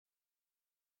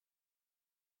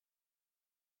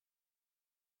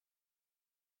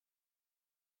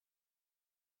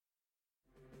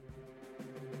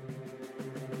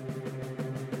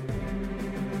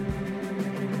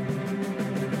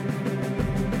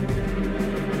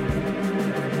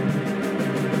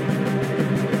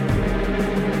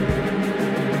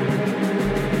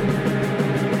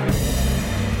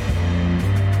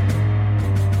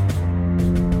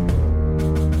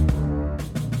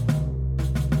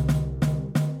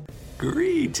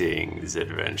Greetings,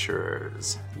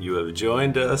 adventurers. You have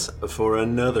joined us for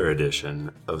another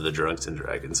edition of the Drunks and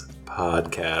Dragons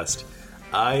podcast.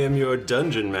 I am your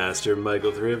dungeon master,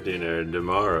 Michael Thrifty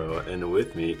tomorrow, and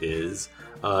with me is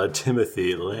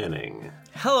Timothy Lanning.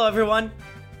 Hello, everyone.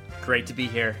 Great to be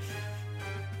here.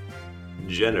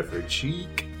 Jennifer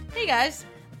Cheek. Hey, guys.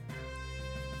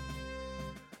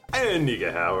 And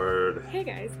Nika Howard. Hey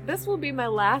guys, this will be my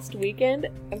last weekend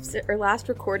or last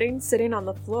recording sitting on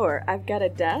the floor. I've got a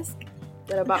desk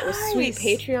that I bought with sweet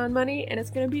Patreon money, and it's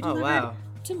going to be delivered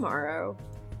tomorrow.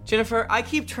 Jennifer, I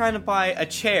keep trying to buy a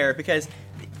chair because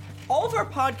all of our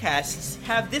podcasts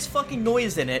have this fucking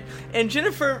noise in it, and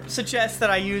Jennifer suggests that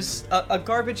I use a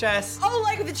garbage-ass... Oh,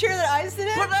 like the chair that I sit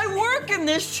in? But I work in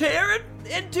this chair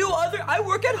and do other... I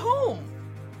work at home.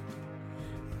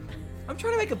 I'm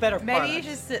trying to make a better product. Maybe you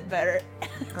just sit better.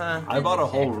 I bought a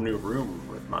whole new room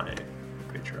with my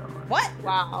Patreon money. What?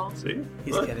 Wow. See?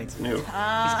 He's Look, kidding. It's new.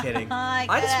 He's kidding.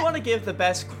 I just want to give the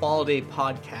best quality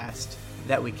podcast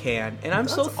that we can, and I'm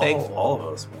so thankful. All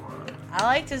of us want. I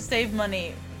like to save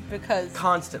money because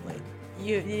Constantly.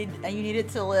 you need it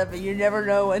to live, and you never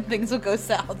know when things will go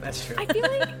south. That's true. I feel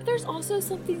like there's also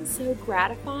something so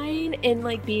gratifying in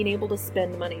like being able to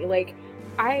spend money.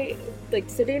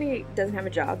 So Danny doesn't have a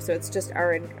job, so it's just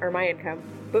my income.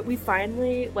 But we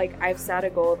finally, I've set a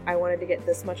goal. I wanted to get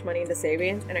this much money into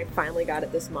savings, and I finally got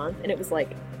it this month. And it was like,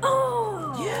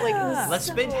 oh, Yeah. it was Let's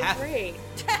so spend half. Great.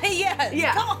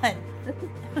 Yeah. Come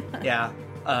on.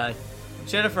 Yeah.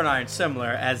 Jennifer and I are similar,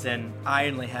 as in I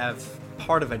only have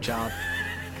part of a job,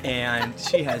 and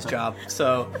she has a job.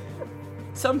 So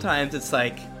sometimes it's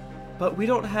like, but we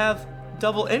don't have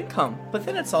double income. But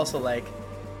then it's also like,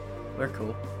 we're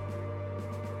cool.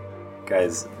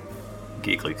 Guys,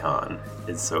 GeeklyCon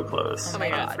is so close. Oh my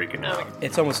God. I'm freaking Oh my out. God.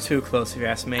 It's almost too close, if you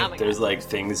ask me. Oh my God. There's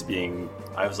things being...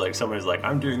 I was like, somebody's like,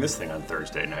 I'm doing this thing on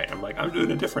Thursday night. I'm like, I'm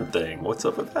doing a different thing. What's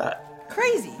up with that?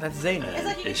 Crazy. That's zany. And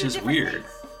like you it's do just different weird.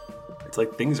 It's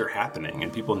like things are happening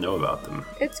and people know about them.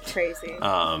 It's crazy.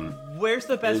 Where's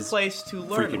the best Is place to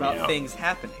learn freaking me about out. things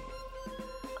happening?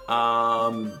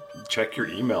 Check your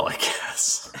email, I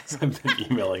guess. I've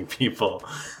been emailing people.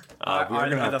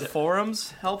 Are the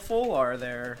forums helpful, or are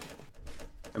there...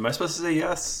 Am I supposed to say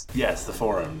yes? Yes, the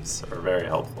forums are very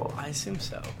helpful. I assume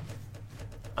so.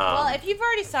 Well, if you've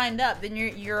already signed up, then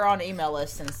you're on email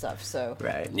lists and stuff. So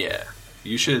Right. Yeah.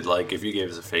 You should, if you gave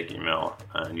us a fake email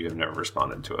and you have never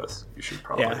responded to us, you should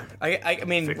probably... Yeah. I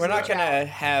mean, Fix we're not that. going to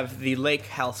have the lake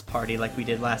house party like we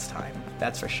did last time.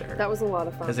 That's for sure. That was a lot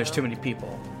of fun. Because there's too many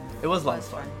people. It was a lot of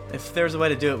fun. If there was a way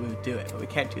to do it, we would do it, but we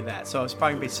can't do that. So it's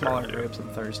probably going to be smaller Certainly. groups on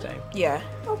Thursday. yeah.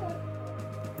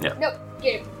 Yeah. Nope.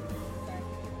 Game.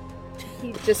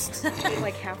 He just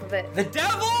ate half of it. The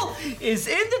devil is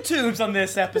in the tubes on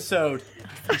this episode.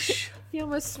 He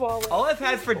almost swallowed. All I've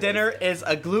had for dinner is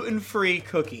a gluten-free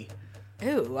cookie.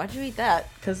 Ooh, why'd you eat that?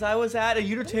 Because I was at a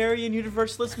Unitarian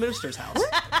Universalist minister's house.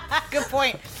 Good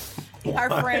point. Our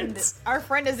friend is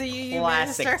a UU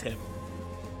Classic minister. Tim.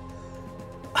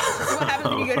 What happens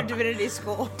when you go to divinity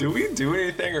school? Do we do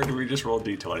anything or do we just roll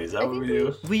d20? Is that what we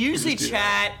do? We usually just do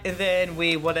chat, and then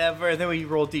we whatever, and then we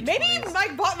roll d20s. Maybe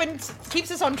Mike Botman keeps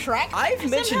us on track. I've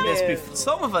mentioned somehow. this before.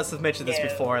 Some of us have mentioned this Yeah.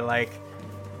 before.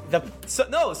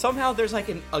 Somehow there's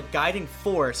a guiding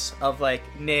force of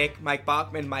Nick, Mike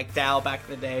Bachman, Mike Dow back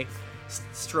in the day,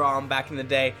 Strom back in the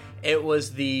day. It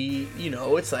was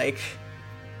it's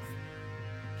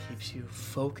keeps you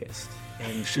focused.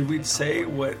 And Should we say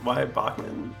why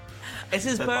Bachman? it's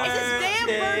his birthday. It's his damn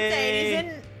birthday.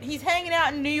 And he's hanging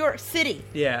out in New York City.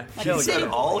 Yeah, He Joey. said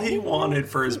all he wanted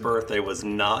for his birthday was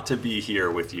not to be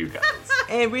here with you guys.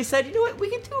 And we said, you know what,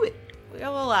 we can do it.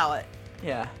 We'll allow it.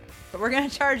 Yeah. But we're going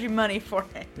to charge you money for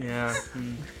it. Yeah.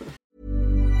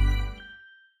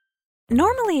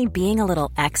 Normally, being a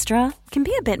little extra can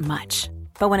be a bit much,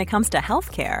 but when it comes to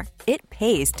healthcare, it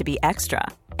pays to be extra.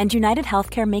 And United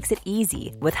Healthcare makes it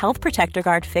easy with Health Protector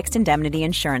Guard fixed indemnity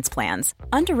insurance plans.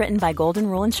 Underwritten by Golden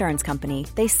Rule Insurance Company,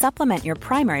 they supplement your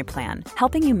primary plan,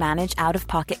 helping you manage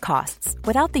out-of-pocket costs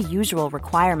without the usual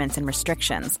requirements and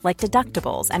restrictions like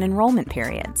deductibles and enrollment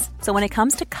periods. So when it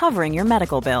comes to covering your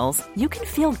medical bills, you can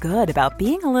feel good about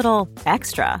being a little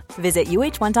extra. Visit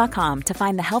uh1.com to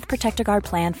find the Health Protector Guard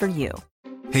plan for you.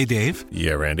 Hey, Dave.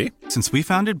 Yeah, Randy. Since we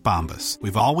founded Bombas,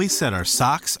 we've always said our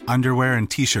socks, underwear, and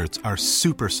T-shirts are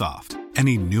super soft.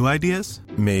 Any new ideas?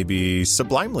 Maybe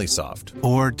sublimely soft.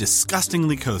 Or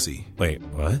disgustingly cozy? Wait,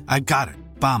 what? I got it.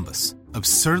 Bombas.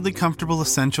 Absurdly comfortable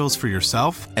essentials for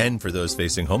yourself And for those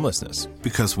facing homelessness.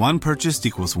 because one purchased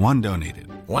equals one donated.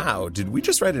 Wow, did we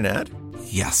just write an ad?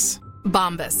 Yes.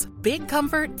 Bombas. Big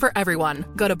comfort for everyone.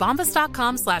 Go to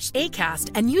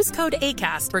bombas.com/ACAST and use code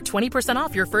ACAST for 20%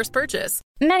 off your first purchase.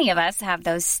 Many of us have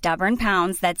those stubborn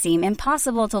pounds that seem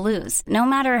impossible to lose, no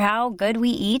matter how good we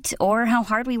eat or how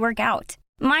hard we work out.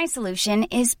 My solution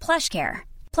is PlushCare.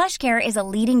 PlushCare is a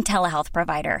leading telehealth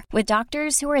provider with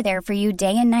doctors who are there for you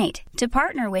day and night to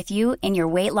partner with you in your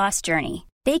weight loss journey.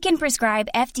 They can prescribe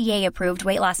FDA-approved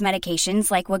weight loss medications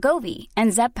like Wegovy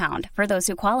and Zepbound for those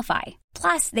who qualify.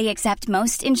 Plus, they accept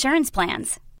most insurance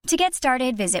plans. To get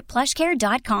started, visit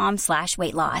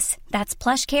plushcare.com/weightloss. That's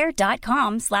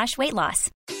plushcare.com/weightloss.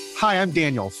 Hi, I'm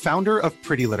Daniel, founder of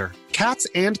Pretty Litter. Cats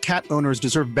and cat owners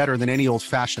deserve better than any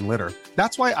old-fashioned litter.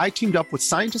 That's why I teamed up with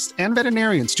scientists and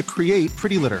veterinarians to create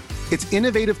Pretty Litter. Its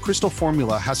innovative crystal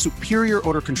formula has superior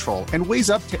odor control and weighs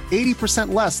up to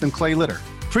 80% less than clay litter.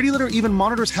 Pretty Litter even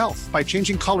monitors health by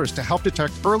changing colors to help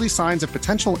detect early signs of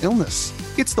potential illness.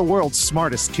 It's the world's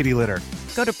smartest kitty litter.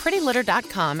 Go to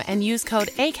prettylitter.com and use code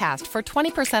ACAST for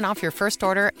 20% off your first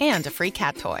order and a free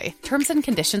cat toy. Terms and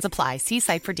conditions apply. See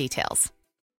site for details.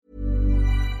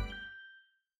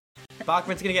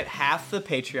 Bachman's gonna get half the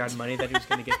Patreon money that he was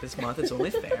gonna get this month. It's only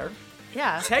fair.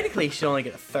 Yeah. Technically, he should only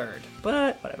get a third,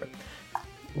 but whatever.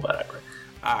 Whatever.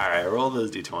 Alright, roll those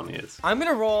d20s. I'm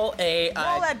gonna roll a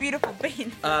Roll that beautiful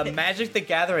bean. Magic the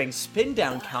Gathering spin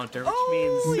down counter, which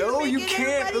means No, you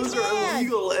can't. Those are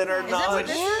illegal and are not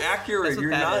accurate. You're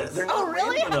not. They're not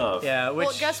random enough. yeah. Which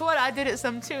Well, guess what? I did it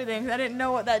some too things. I didn't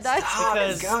know what that dice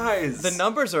was. because guys. the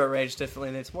numbers are arranged differently,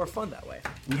 and it's more fun that way.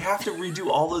 We have to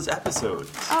redo all those episodes.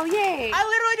 Oh, yay. I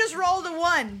literally just rolled a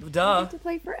 1. Duh. To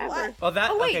play forever. What? Oh, that.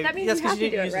 Oh, wait, okay. that means that's you have to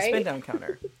you do it, use the right? spin down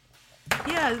counter.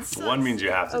 Yeah, it sucks. 1 means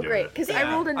you have to Oh, do great, it. because I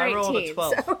rolled a 19. I rolled a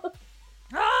 12. So.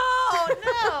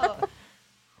 Oh, no.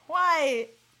 Why?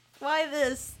 Why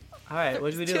this? All right,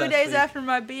 what did we do? 2 last days week? after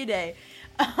my B-Day.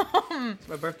 It's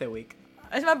my birthday week.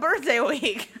 It's my birthday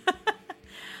week.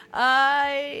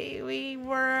 We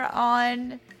were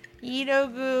on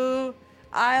Itogu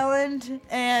Island,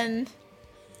 and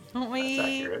That's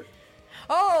we... accurate.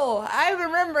 Oh, I'm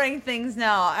remembering things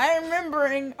now. I'm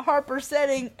remembering Harper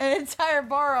setting an entire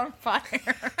bar on fire.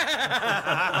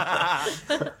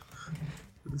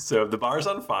 So the bar's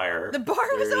on fire. The bar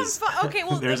was on fire. Okay,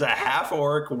 well... There's a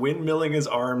half-orc windmilling his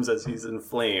arms as he's in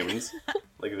flames.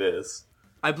 Like this.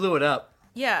 I blew it up.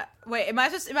 Yeah. Wait, am I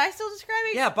still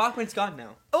describing? Yeah, Bachman's gone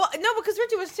now. Well, no, because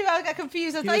Richard was too. I got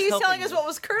confused. I thought was he was telling helping us you. what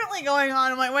was currently going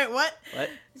on. I'm like, wait, what? What?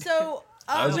 So,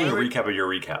 I was doing a recap of your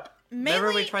recap. Remember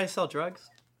we mainly... tried to sell drugs?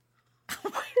 Oh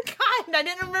my god, I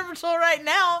didn't remember till right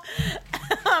now.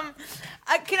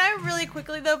 Can I really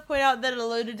quickly, though, point out that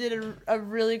Eloda did a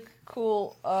really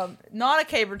cool, not a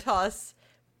caber toss,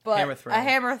 but Hammer throw. a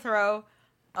hammer throw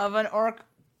of an orc?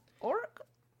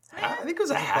 I think it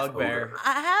was a half bugbear.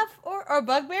 A half or a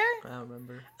bugbear? I don't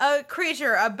remember. A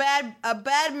creature, a bad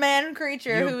man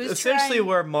creature You who is essentially trying...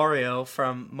 were Mario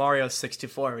from Mario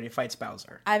 64 when he fights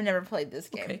Bowser. I've never played this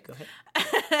game. Okay, go ahead.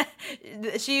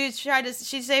 She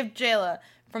saved Jayla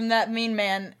from that mean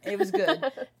man. It was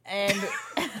good. And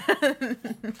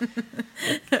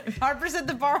Harper set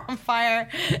the bar on fire,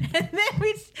 and then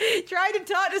we tried to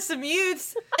talk to some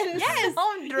youths and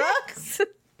sell them drugs.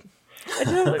 I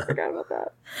totally forgot about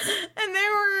that. And they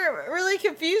were really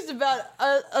confused about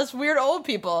us weird old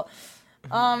people.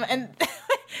 And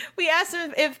we asked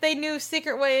them if they knew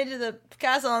secret way into the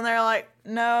castle, and they're like,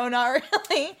 no, not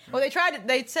really. Well, they tried it.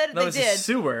 They said No, they it was did. a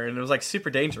sewer, and it was like super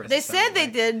dangerous. They It said sounded they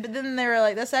like. did, but then they were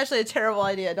like, that's actually a terrible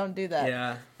idea. Don't do that.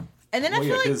 Yeah. And then I Well, feel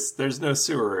yeah, like... because there's no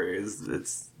sewer.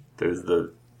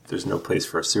 There's no place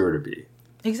for a sewer to be.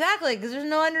 Exactly, because there's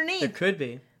no underneath. There could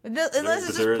be. Unless it's there just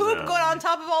is poop no. going on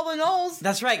top of all the knolls.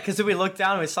 That's right, because then we looked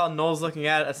down and we saw Knowles looking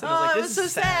at us, and I was like, it this was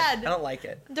is so sad. I don't like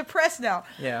it. I'm depressed now.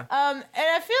 Yeah. And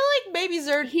I feel like maybe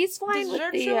Zerd... He's fine Does with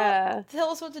Zerd the show up to tell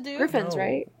us what to do? Griffins, No.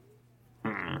 right?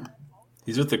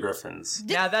 He's with the Griffins.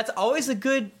 Now, that's always a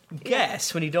good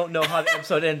guess when you don't know how the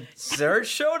episode ends. Zerd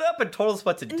showed up and told us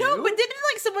what to do? No, but didn't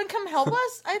someone come help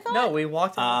us? I thought. No, we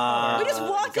walked in the car. We just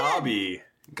walked in.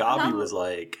 Gobby was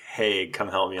like, hey, come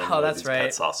help me unload that's these right.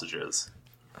 pet sausages.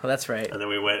 Oh, that's right. And then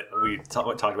we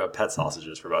talked about pet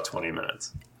sausages for about 20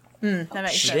 minutes. That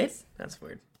makes Shit? sense. That's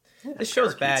weird. This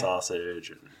show's Parakeet bad. sausage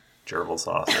and gerbil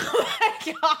sausage.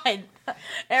 Oh my god.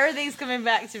 Everything's coming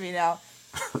back to me now.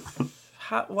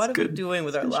 What are we doing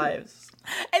with our lives?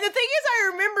 And the thing is,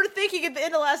 I remember thinking at the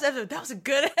end of last episode, that was a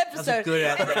good episode. That's a good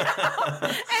episode. And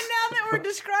now that we're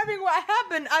describing what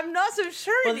happened, I'm not so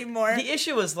sure anymore. The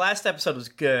issue was last episode was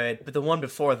good, but the one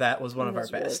before that was one of our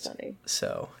was really best. funny.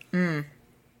 So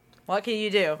What can you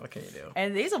do? What can you do?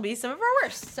 And these will be some of our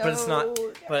worst. So, But it's not.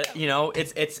 But you know,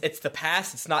 it's the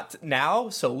past. It's not now.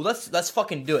 So let's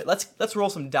fucking do it. Let's roll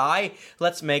some die.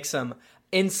 Let's make some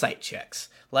insight checks.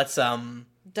 Let's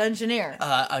Dungeoneer.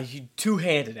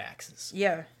 Two-handed axes.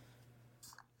 Yeah.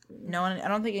 No one. I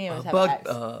don't think any of us have Bug. axe.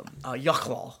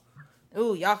 Yucklaw.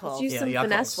 Ooh, Yakult. Let's use some Yuckles,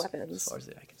 finesse As weapons. far as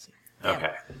I can see.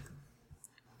 Okay.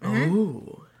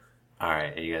 Ooh. All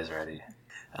right, are you guys ready?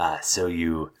 So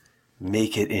you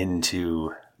make it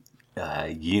into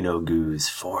Yinogu's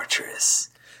fortress,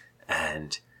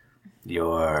 and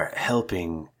you're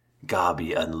helping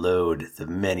Gabi unload the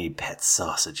many pet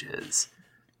sausages,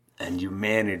 and you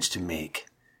manage to make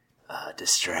a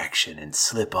distraction and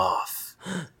slip off,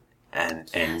 and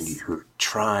you're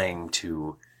trying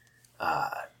to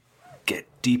get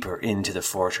deeper into the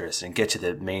fortress and get to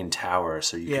the main tower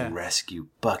so you can rescue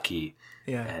Bucky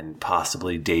and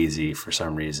possibly Daisy for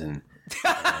some reason.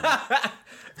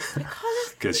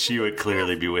 Because she would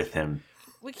clearly be with him.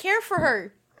 We care for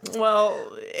her. Well,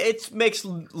 it makes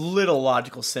little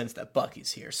logical sense that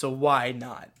Bucky's here, so why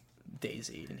not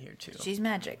Daisy in here too? She's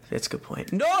magic. That's a good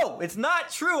point. No, it's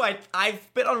not true.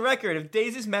 I've been on record. If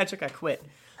Daisy's magic, I quit.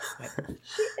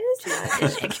 She is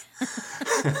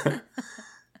magic.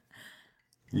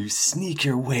 You sneak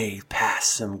your way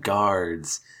past some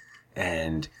guards,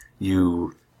 and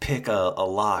you pick a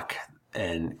lock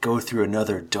and go through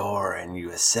another door, and you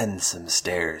ascend some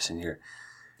stairs, and you're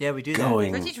we do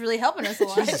going. Richie's really helping us a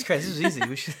lot. Jesus Christ, this is easy.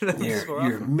 We should have done this more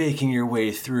You're often. making your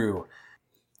way through.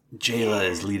 Jayla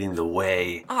is leading the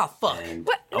way. Oh, fuck. And,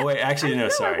 What? oh, wait, actually, no,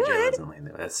 sorry. would. Jayla isn't leading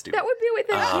the way. That's stupid. That would be with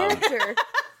that character.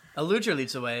 Aludra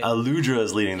leads the way. Aludra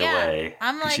is leading the Yeah, way.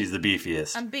 I'm like- she's the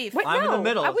beefiest. I'm beef. Wait, I'm in the no,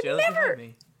 middle. I would Jayla's never. behind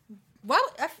me.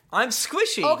 What? I'm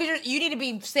squishy. Oh, because you need to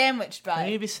be sandwiched by. I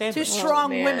need to be sandwiched. Two strong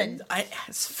man. women.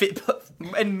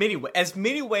 In as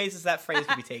many ways as that phrase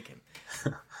can be taken.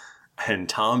 And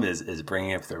Tom is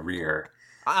bringing up the rear.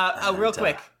 Real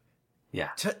quick. Yeah.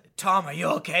 Tom, are you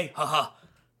okay? Haha.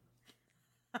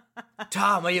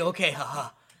 Tom, are you okay? Haha.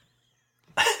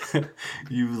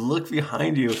 You look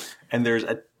behind you, and there's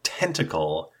a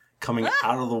tentacle coming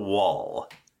out of the wall.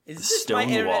 Is The this my stone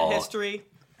internet wall. history?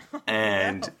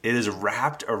 And it is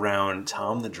wrapped around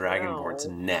Tom the Dragonborn's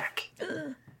neck.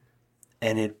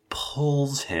 And it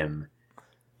pulls him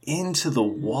into the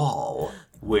wall,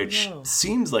 which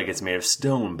seems like it's made of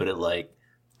stone, but it like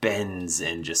bends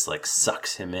and just like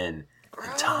sucks him in.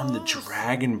 And Tom the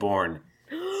Dragonborn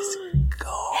is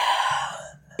gone.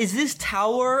 Is this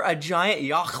tower a giant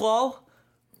Yochlal?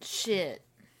 Shit.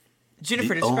 Jennifer,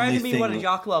 The describe only to me what a thing-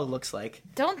 Yochlal looks like.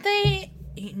 Don't they?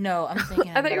 No, I'm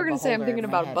thinking. I thought you were going to say I'm thinking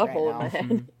about a butthole in my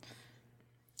head.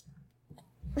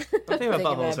 I'm thinking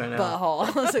about buttholes right now.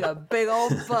 Butthole. It's like a big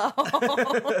old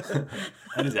butthole.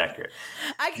 That is accurate.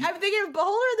 I'm thinking of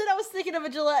beholder, then I was thinking of a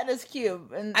gelatinous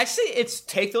cube, and Actually, it's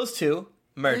take those two,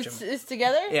 merge them. it's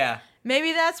together. Yeah.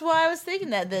 Maybe that's why I was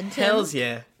thinking that. Then Tim. Hells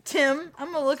yeah. Tim,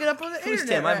 I'm gonna look it up on the Who's internet.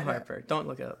 Tim? I'm right now. Harper. Don't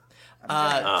look it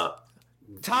up.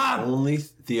 Tom!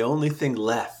 The only thing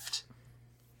left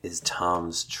is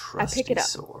Tom's pick trusty it up.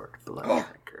 sword, Bloodrinker.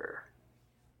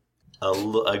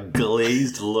 A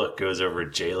glazed look goes over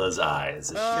Jayla's eyes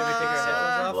as she picks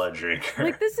up Bloodrinker.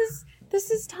 Like this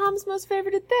is Tom's most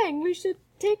favorite thing. We should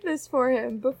take this for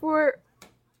him before.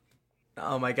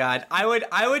 Oh my god. I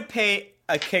would pay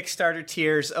a Kickstarter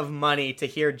tiers of money to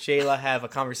hear Jayla have a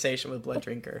conversation with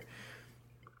Bloodrinker.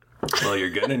 Well, you're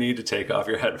gonna need to take off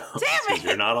your headphones because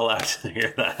you're not allowed to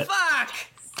hear that. Fuck!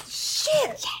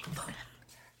 Shit.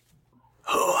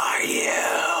 Who are you?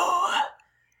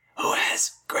 Who has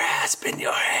grasp in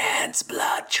your hands,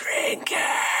 Bloodrinker?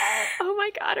 Oh my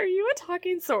god, are you a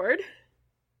talking sword?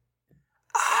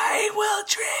 I will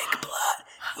drink blood.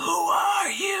 Who are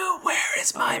you? Where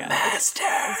is my master?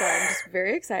 I'm sorry, I'm just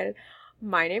very excited.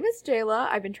 My name is Jayla.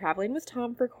 I've been traveling with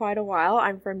Tom for quite a while.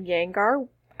 I'm from Yangar.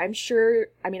 I've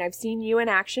seen you in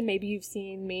action. Maybe you've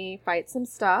seen me fight some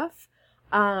stuff.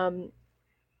 I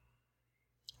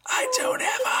don't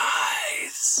have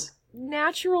eyes.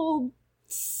 Natural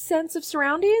sense of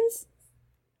surroundings?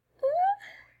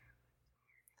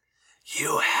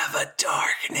 You have a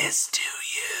darkness to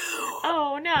you.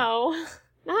 Oh no,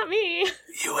 not me.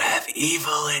 You have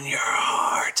evil in your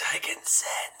heart. I can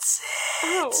sense it.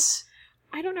 Oh.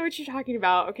 I don't know what you're talking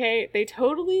about, okay? They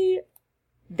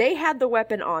had the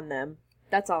weapon on them.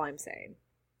 That's all I'm saying.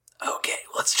 Okay,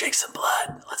 let's drink some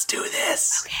blood. Let's do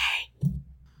this. Okay.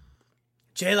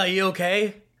 Jayla, you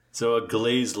okay? So a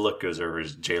glazed look goes over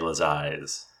Jayla's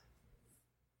eyes.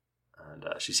 And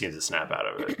she seems to snap out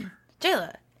of it.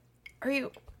 Jayla, are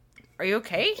you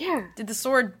okay? Yeah. Did the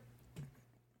sword?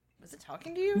 Was it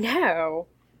talking to you? No.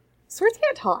 Swords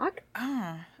can't talk.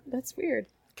 Ah. That's weird.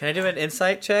 Can I do an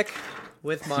insight check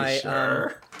with my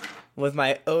Sure. with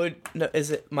my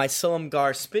my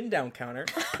Silumgar spin down counter?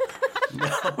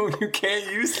 No, you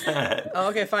can't use that. Oh,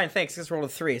 okay, fine, thanks. Just rolled a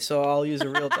 3, so I'll use a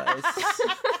real dice.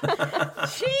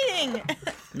 Cheating.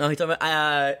 No, he told me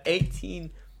 18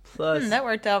 plus. That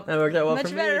worked out. That worked out well much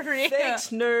for better me. for you. Thanks,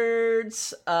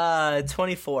 nerds.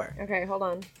 24. Okay, hold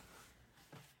on.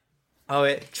 Oh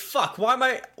wait, fuck! Why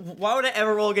would I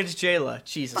ever roll against Jayla?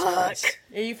 Jesus Christ!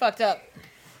 Yeah, you fucked up.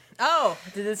 Oh,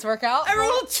 did this work out? I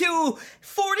rolled 2,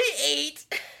 48.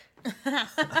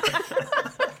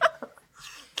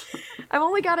 I've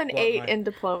only got an 8 mine? in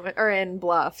diplomat or in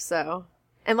bluff, so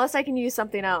unless I can use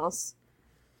something else.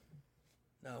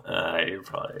 No. You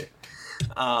probably.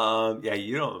 Yeah,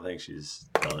 you don't think she's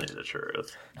telling you the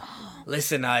truth.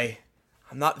 Listen, I'm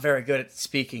not very good at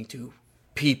speaking to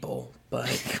people,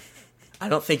 but I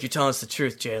don't think you're telling us the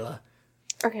truth, Jayla.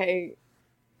 Okay,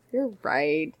 you're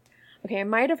right. Okay, I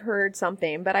might have heard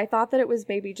something, but I thought that it was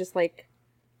maybe just like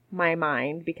my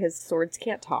mind because swords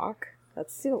can't talk.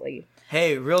 That's silly.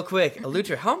 Hey, real quick,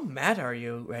 Elutra, how mad are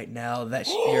you right now that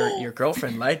your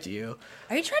girlfriend lied to you?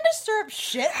 Are you trying to stir up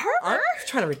shit, Harper? I'm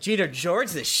trying to Regina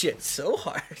George this shit so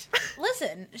hard.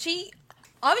 Listen, she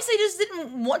obviously just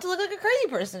didn't want to look like a crazy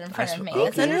person in front of me. okay.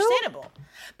 That's understandable.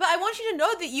 But I want you to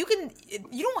know that you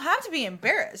don't have to be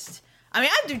embarrassed. I mean,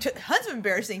 I do tons of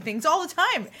embarrassing things all the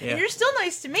time. Yeah. And you're still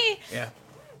nice to me. Yeah.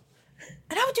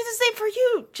 And I would do the same for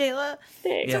you, Jayla.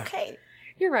 Thanks. It's okay.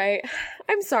 You're right.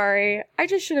 I'm sorry. I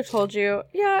just should have told you.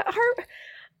 Yeah,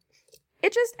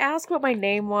 it just asked what my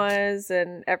name was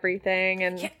and everything,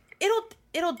 and Yeah,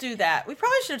 it'll do that. We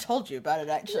probably should have told you about it,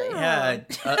 actually. Yeah,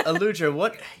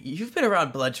 Aludra, you've been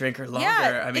around Blood Drinker longer.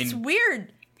 Yeah, I mean, it's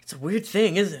weird. It's a weird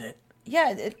thing, isn't it?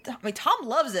 Yeah, I mean, Tom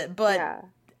loves it, but yeah.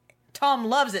 Tom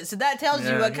loves it, so that tells you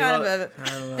Yeah, what he kind I of don't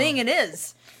a know. thing it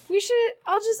is. We should.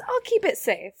 I'll keep it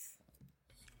safe.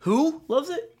 Who loves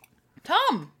it?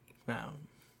 Tom. No.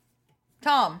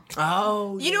 Tom.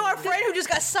 Oh. You know our friend who just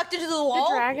got sucked into the The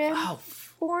wall? dragon Oh,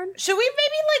 born. Should we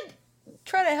maybe,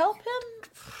 try to help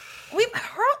him?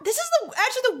 This is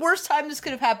actually the worst time this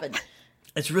could have happened.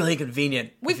 it's really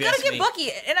inconvenient. We've if you got to ask get me. Bucky,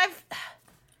 and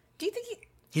do you think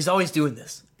He's always doing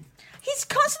this. he's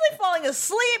constantly falling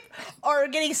asleep or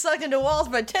getting sucked into walls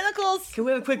by tentacles? Can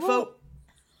we have a quick vote?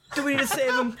 Do we need to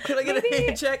save him? Can I get a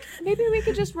hand check? Maybe we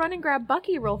could just run and grab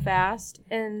Bucky real fast,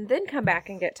 and then come back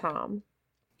and get Tom.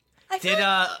 I feel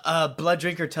Did Blood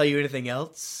Drinker tell you anything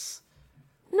else?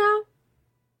 No,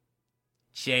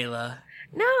 Jayla,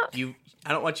 no, I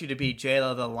don't want you to be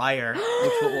Jayla the liar,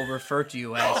 which we'll refer to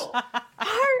you as.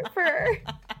 Harper,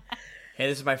 Hey,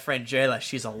 this is my friend Jayla.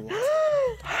 She's a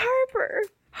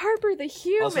Harper the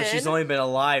human. Also, she's only been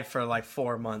alive for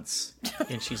 4 months,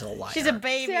 and she's a liar. she's a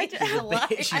baby. See, I She's a liar.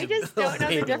 She's I a just don't know the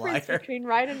baby difference liar. between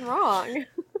right and wrong.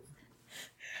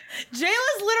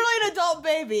 Jayla's literally an adult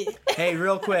baby. Hey,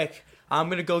 real quick, I'm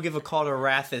gonna go give a call to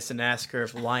Rathis and ask her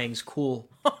if lying's cool.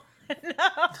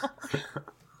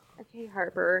 Okay,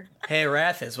 Harper. Hey,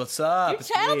 Rathis, what's up? You're It's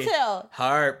me, tattletale.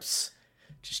 Harps.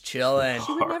 Just chilling.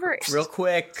 She would never. Real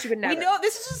quick. She would never. We know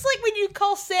this is just like when you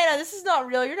call Santa. This is not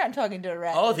real. You're not talking to a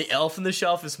rat. Oh, the elf on the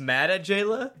shelf is mad at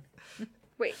Jayla?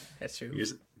 Wait, That's true. You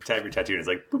just tap your tattoo and it's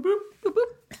like boop boop boop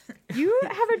boop. you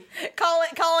have a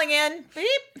calling in.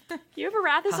 Beep.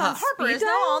 Rathis on Harper speed is now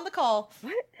dial? on the call.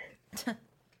 What?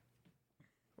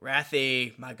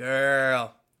 Rathy, my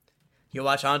girl. You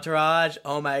watch Entourage?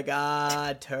 Oh my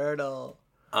god, Turtle.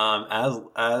 As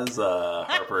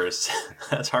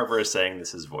Harper is saying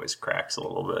this, his voice cracks a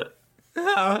little bit.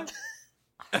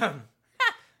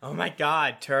 Oh my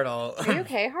god, Turtle. Are you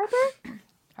okay, Harper?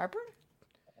 Harper?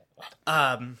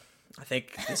 I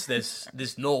think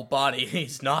this null body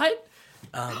is not.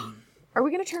 Are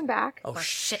we gonna turn back? Oh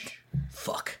shit.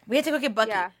 Fuck. We have to go get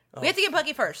Bucky. Yeah. We have to get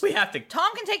Bucky first. We have to.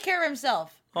 Tom can take care of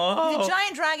himself. Oh. He's a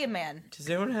giant dragon man. Does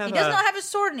anyone have He does not have his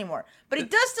sword anymore, but he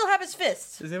does still have his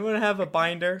fists. Does anyone have a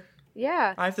binder?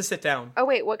 Yeah. I have to sit down. Oh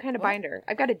wait, what kind of binder?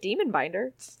 I've got a demon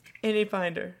binder. Any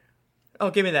binder.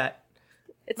 Oh, give me that.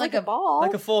 It's Like like, a- a ball.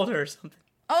 Like a folder or something.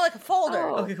 Oh, like a folder.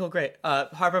 Oh. Okay, cool, great.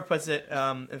 Harper puts it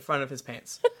in front of his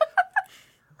pants.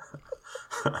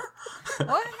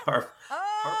 What? Harper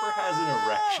has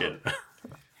an erection.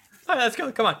 All right, let's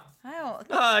go. Come on. I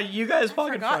don't. You guys I walk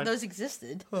in forgot front. those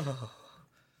existed.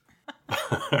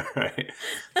 Alright.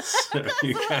 So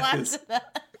you guys,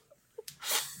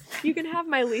 You can have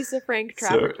my Lisa Frank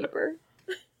Trapper So- Keeper.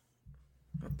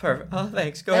 Perfect. Oh,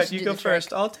 thanks. Go That ahead. should You do go the trick.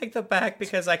 first. I'll take the back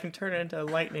because I can turn it into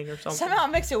lightning or something. Somehow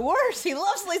it makes it worse. He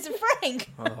loves Lisa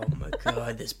Frank. Oh my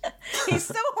god, this He's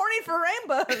so horny for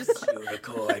rainbows.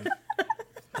 unicorn.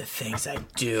 The things I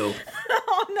do.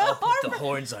 Oh no, I'll put Harper. the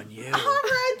horns on you. Harper,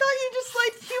 I thought you just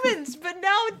liked humans, but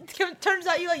now it turns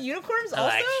out you like unicorns I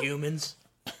also? like humans.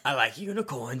 I like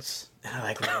unicorns. And I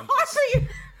like rainbows.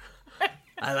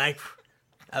 Harper,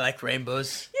 I like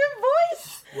rainbows. your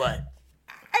voice? What?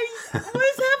 What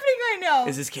is happening right now?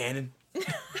 Is this canon?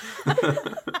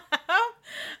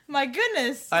 My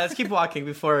goodness. All right, let's keep walking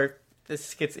before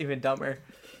this gets even dumber.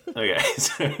 Okay,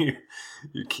 so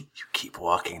you keep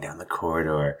walking down the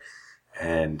corridor,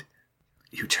 and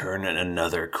you turn in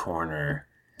another corner.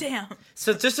 Damn.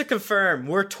 So just to confirm,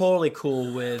 we're totally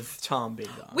cool with Tom being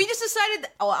gone. We just decided,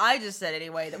 I just said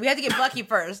anyway, that we had to get Bucky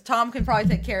first. Tom can probably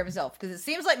take care of himself, because it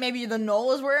seems like maybe the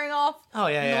knoll is wearing off. Oh,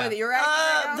 yeah, the yeah. way that you're acting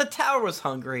right now. The tower was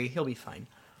hungry. He'll be fine.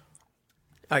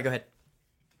 All right, go ahead.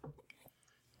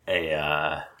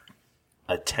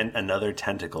 Another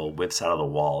tentacle whips out of the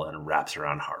wall and wraps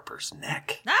around Harper's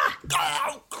neck.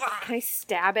 Ah! Can I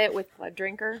stab it with Blood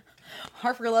Drinker?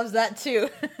 Harper loves that too.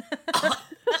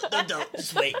 Don't.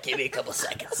 Just wait. Give me a couple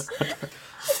seconds.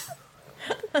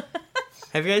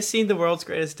 Have you guys seen The World's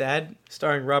Greatest Dad,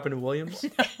 starring Robin Williams?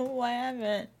 No, I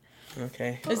haven't.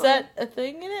 Okay. Is that a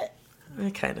thing in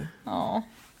it? Kind of. Oh.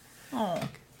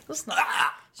 That's not...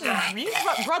 You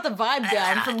brought the vibe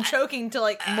down from choking to,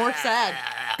 like, more sad.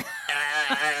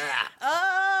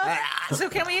 So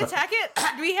can we attack it?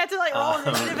 Do we have to, like, roll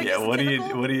initiative against Yeah, what are you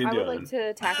I doing? would like to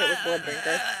attack it with Blood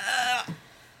Drinker.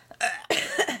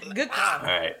 Good call. All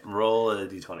right, roll a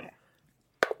d20.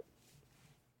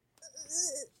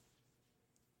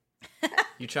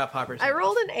 You chop Harper's. I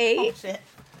rolled an 8. Oh, shit.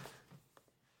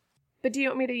 But do you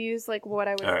want me to use, like, what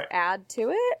I would All right. add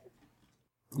to it?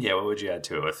 Yeah, what would you add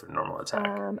to it with a normal attack?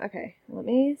 Okay. Let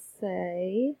me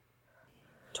say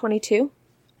 22.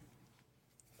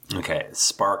 Okay,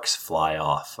 sparks fly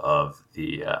off of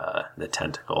the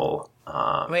tentacle.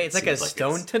 Wait, it's like a seems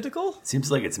stone tentacle? Seems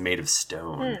like it's made of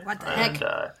stone. What the and,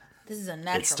 heck? This is a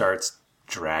natural. It starts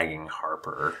dragging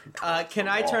Harper. Can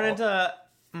I turn into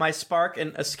my spark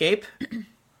and escape?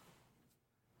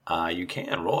 You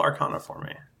can roll Arcana for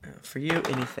me. For you,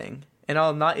 anything. And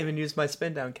I'll not even use my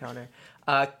spin down counter.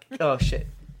 Oh, shit.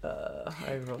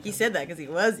 I rolled He said that because he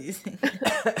was using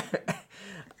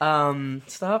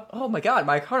Stop. Oh my god,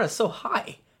 my Arcana is so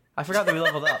high. I forgot that we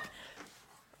leveled up.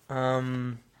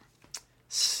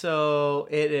 So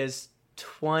it is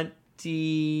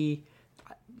 20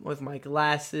 with my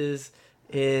glasses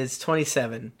is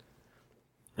 27.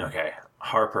 Okay,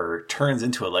 Harper turns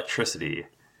into electricity.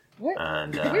 What?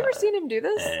 And, Have you ever seen him do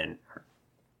this? And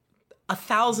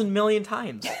 1,000 million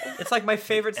times. It's like my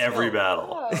favorite skill. every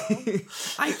battle.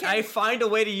 I find a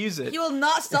way to use it. He will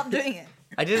not stop doing it.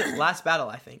 I did it last battle,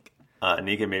 I think.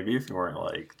 Nika, maybe if you weren't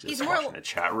like just He's more- watching a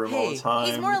chat room all the time.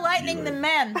 He's more lightning than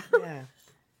man. Yeah.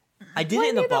 I did it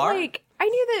in the bar. I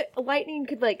knew that lightning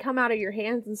could like come out of your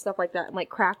hands and stuff like that and like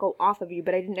crackle off of you,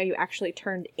 but I didn't know you actually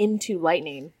turned into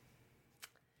lightning.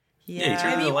 Yeah, he turns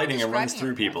Maybe into you lightning weren't and runs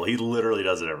describing through people. He literally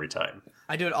does it every time.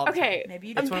 I do it all the time. Okay, Maybe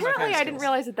you That's one of my apparently kind of I didn't skills.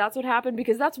 realize that that's what happened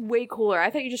because that's way cooler. I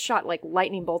thought you just shot like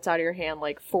lightning bolts out of your hand,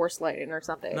 like force lightning or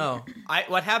something. No.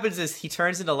 What happens is he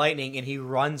turns into lightning and he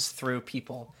runs through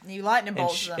people You lightning and,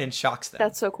 bolts them. and shocks them.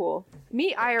 That's so cool.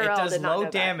 Me IRL It does did not low know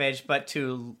damage, but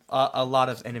to a lot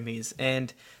of enemies,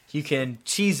 and you can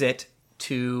cheese it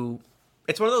to.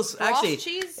 It's one of those. Actually,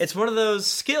 cheese? it's one of those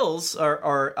skills,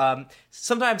 or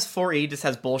sometimes 4E just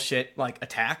has bullshit like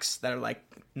attacks that are like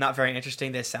not very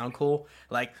interesting. They sound cool,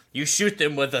 like you shoot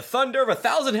them with the thunder of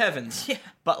 1,000 heavens. Yeah.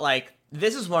 But like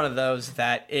this is one of those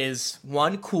that is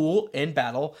one cool in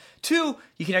battle. Two,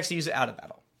 you can actually use it out of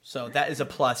battle. So that is a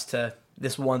plus to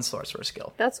this one sorcerer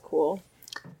skill. That's cool.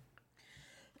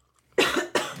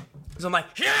 So I'm like,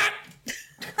 yeah!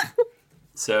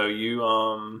 So you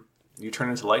turn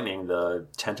into lightning. The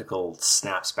tentacle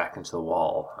snaps back into the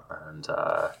wall, and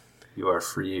you are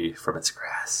free from its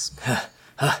grasp.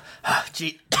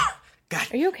 Gee, God,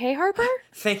 Are you okay, Harper?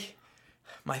 think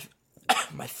my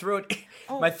throat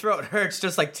my throat hurts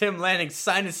just like Tim Lanning's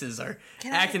sinuses are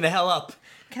acting the hell up.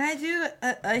 Can I do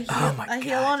a heal, Oh my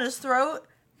heal God. on his throat?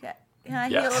 Can I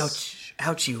Yes. heal? Ouch,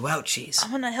 ouchie, wouchies.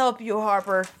 I'm gonna help you,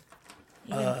 Harper.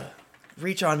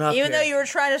 Reach on up. Even here. though you were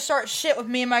trying to start shit with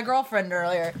me and my girlfriend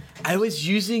earlier. I was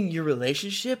using your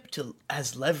relationship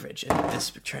as leverage in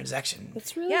this transaction.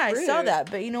 That's really Yeah, I rude. saw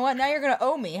that. But you know what? Now you're gonna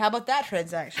owe me. How about that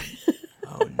transaction?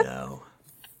 Oh no.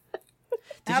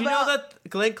 Did How you know about- that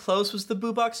Glenn Close was the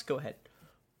boo box? Go ahead.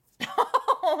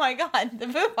 Oh my god, the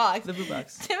boo box. The boo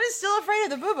box. Tim is still afraid of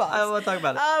the boo box. I want to talk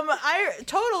about it. I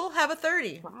total have a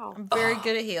 30. Wow. I'm very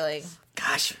good at healing.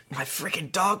 Gosh, my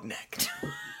freaking dog neck.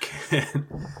 Can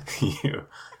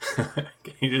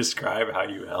you describe how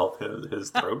you help his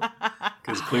throat?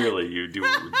 Because clearly you do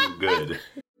good.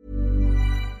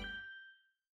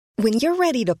 When you're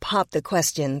ready to pop the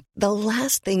question, the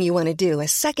last thing you want to do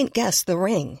is second-guess the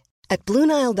ring. At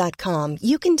BlueNile.com,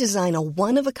 you can design a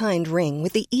one-of-a-kind ring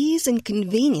with the ease and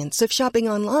convenience of shopping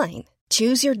online.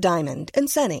 Choose your diamond and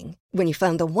setting. When you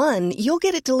find the one, you'll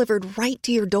get it delivered right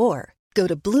to your door. Go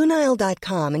to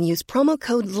BlueNile.com and use promo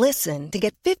code LISTEN to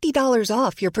get $50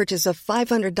 off your purchase of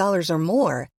 $500 or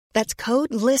more. That's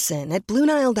code LISTEN at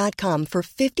BlueNile.com for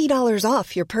 $50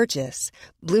 off your purchase.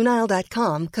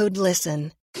 BlueNile.com, code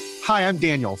LISTEN. Hi, I'm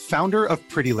Daniel, founder of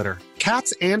Pretty Litter.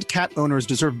 Cats and cat owners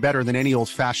deserve better than any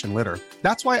old-fashioned litter.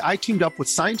 That's why I teamed up with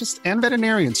scientists and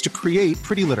veterinarians to create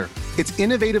Pretty Litter. Its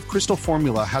innovative crystal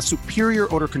formula has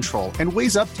superior odor control and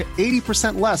weighs up to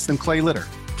 80% less than clay litter.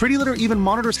 Pretty Litter even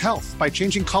monitors health by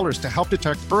changing colors to help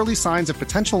detect early signs of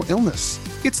potential illness.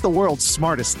 It's the world's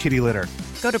smartest kitty litter.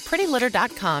 Go to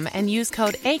prettylitter.com and use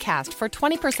code ACAST for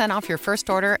 20% off your first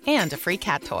order and a free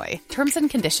cat toy. Terms and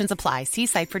conditions apply. See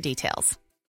site for details.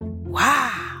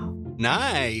 Wow.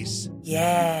 Nice.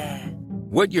 Yeah.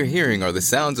 What you're hearing are the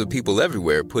sounds of people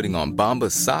everywhere putting on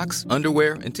Bombas socks,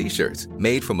 underwear, and T-shirts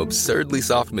made from absurdly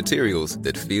soft materials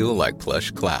that feel like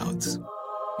plush clouds.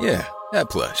 Yeah, that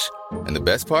plush. And the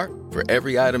best part? For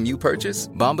every item you purchase,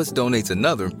 Bombas donates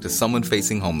another to someone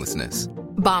facing homelessness.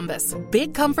 Bombas.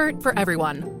 Big comfort for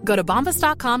everyone. Go to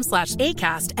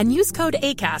bombas.com/ACAST and use code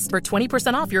ACAST for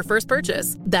 20% off your first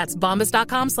purchase. That's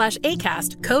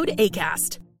bombas.com/ACAST. Code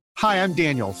ACAST. Hi, I'm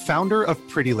Daniel, founder of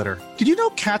Pretty Litter. Did you know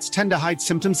cats tend to hide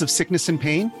symptoms of sickness and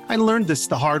pain? I learned this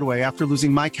the hard way after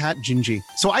losing my cat, Gingy.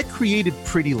 So I created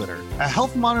Pretty Litter, a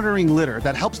health monitoring litter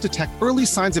that helps detect early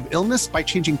signs of illness by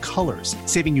changing colors,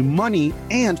 saving you money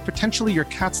and potentially your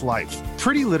cat's life.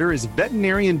 Pretty Litter is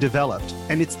veterinarian developed,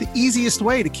 and it's the easiest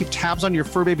way to keep tabs on your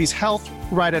fur baby's health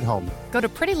right at home. Go to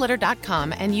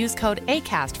prettylitter.com and use code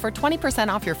ACAST for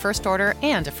 20% off your first order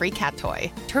and a free cat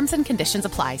toy. Terms and conditions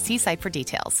apply. See site for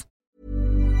details.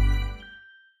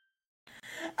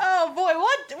 Oh boy,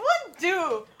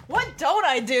 what don't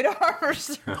I do to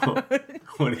Harper's throat?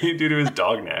 What do you do to his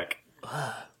dog neck?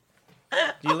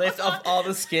 Do you lift off all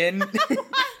the skin? Why is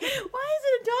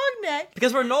it a dog neck?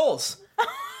 Because we're Knowles.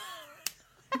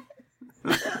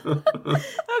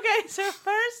 Okay, so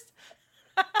first,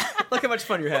 look how much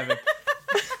fun you're having.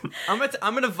 I'm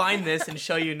gonna Vine this and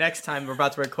show you next time we're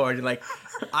about to record. You're like,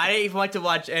 I didn't even like to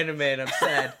watch anime and I'm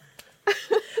sad.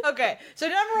 Okay, so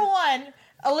number one,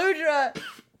 Aludra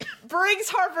brings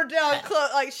Harper down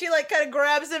close. Like she kind of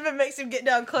grabs him and makes him get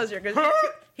down closer because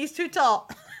he's too tall.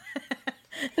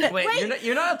 Wait,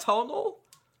 you're not a tall Knoll?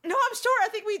 No, I'm short. I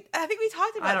think we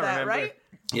talked about that, remember. right?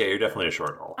 Yeah, you're definitely a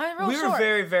short Knoll. I'm real We short. were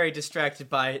very, very distracted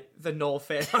by the Knoll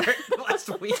fan art last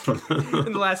week, in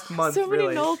the last month. So many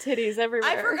really. Knoll titties everywhere.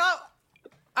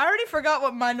 I already forgot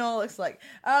what my knoll looks like.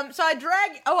 So I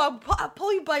drag. I'll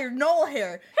pull you by your knoll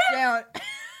hair down.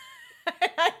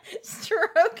 And I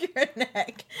stroke your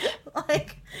neck,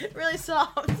 like really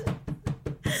soft,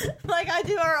 like I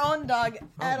do our own dog,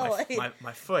 Adelaide.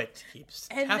 My foot keeps.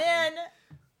 And happening.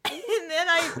 then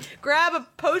I grab a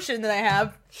potion that I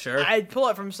have. Sure. I pull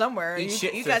it from somewhere. Eat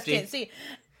shit, you guys 50. can't see.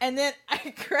 And then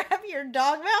I grab your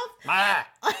dog mouth,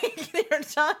 like your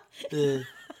tongue,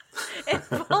 and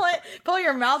pull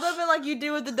your mouth open like you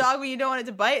do with the dog when you don't want it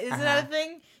to bite. Isn't that a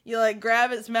thing? You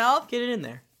grab its mouth. Get it in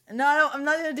there. No, I'm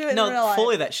not gonna do it in real life. No,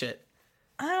 fully that shit.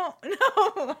 I don't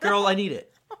know. Girl, I need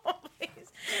it. Oh, please.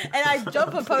 And I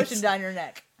dump a potion down your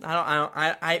neck.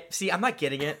 I see, I'm not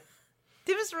getting it.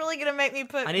 Tim's really gonna make me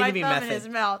put I need my to be thumb method. in his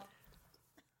mouth.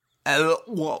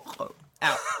 Ow.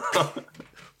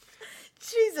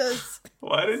 Jesus.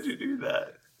 Why did you do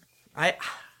that?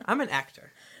 I'm an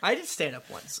actor. I did stand up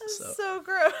once. So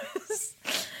gross.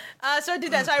 So I do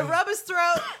that. So I rub his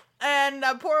throat and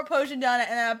I pour a potion down it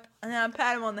and then I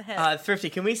pat him on the head.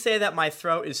 Thrifty, can we say that my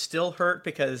throat is still hurt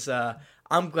because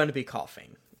I'm going to be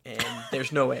coughing and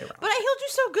there's no way around. But I healed you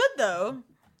so good though.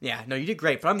 Yeah, no, you did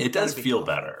great. But it does feel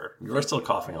better. You're still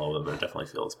coughing a little bit, but it definitely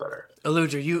feels better.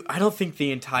 Aludra, I don't think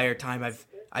the entire time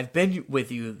I've been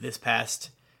with you this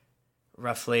past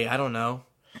roughly, I don't know.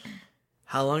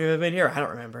 How long have I been here? I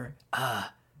don't remember.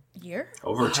 Year?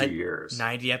 Over 2 years.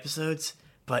 90 episodes.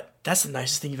 But that's the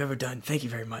nicest thing you've ever done. Thank you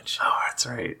very much. Oh, that's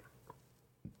right.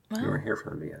 Well, you weren't here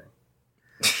from the beginning.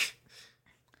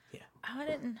 Yeah.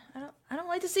 I don't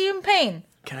like to see you in pain.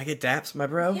 Can I get daps, my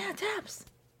bro? Yeah, daps.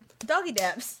 Doggy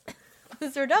daps.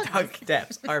 Is there doggy? Doggy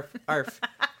daps. Arf, arf.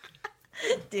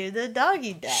 Do the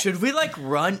doggy daps. Should we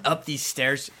run up these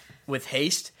stairs with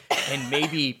haste and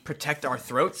maybe protect our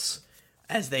throats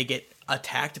as they get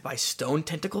attacked by stone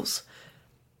tentacles.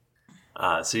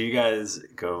 So you guys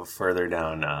go further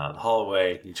down the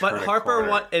hallway. You turn But a Harper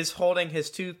corner. is holding his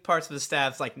two parts of the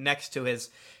staves like next to his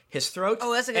throat.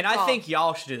 Oh, that's a good And call. I think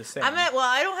y'all should do the same.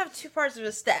 I don't have two parts of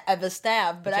a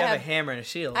stab, but you I have have a hammer and a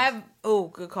shield. I have. Oh,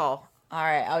 good call. All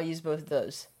right, I'll use both of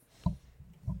those.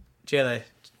 Jayla,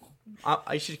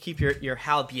 I should keep your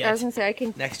halberd I was gonna say I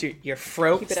can next to your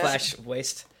throat keep it up. /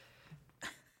 waist.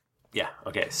 Yeah,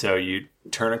 okay, so you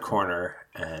turn a corner,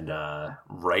 and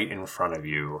right in front of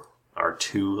you are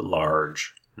two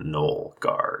large Knoll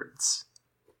guards.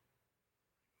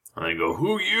 And they go,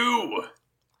 "Who you?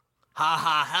 Ha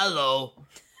ha, hello.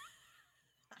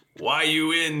 Why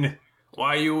you in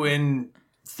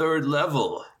 3rd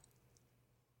level?"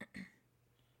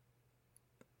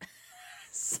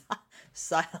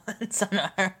 Silence. I'm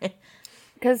not hurry.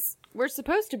 because we're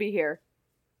supposed to be here.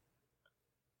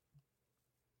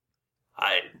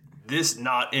 This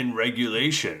not in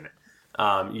regulation.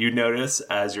 You notice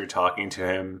as you're talking to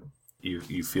him,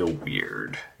 you feel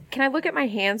weird. Can I look at my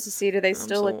hands to see, do they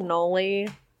still look gnolly?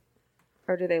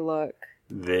 Or do they look...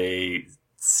 They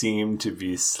seem to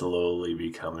be slowly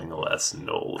becoming less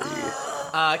gnolly.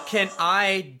 Can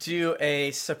I do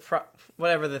a surprise,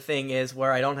 whatever the thing is,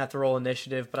 where I don't have to roll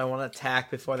initiative, but I want to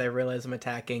attack before they realize I'm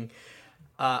attacking?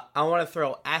 I want to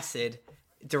throw acid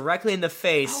directly in the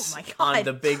face on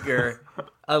the bigger,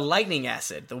 lightning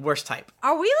acid, the worst type.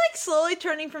 Are we like slowly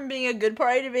turning from being a good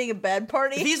party to being a bad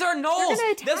party? These are gnolls.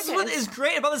 This is what is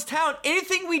great about this town.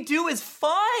 Anything we do is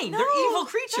fine. No, They're evil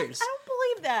creatures. I don't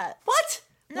believe that. What?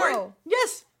 No.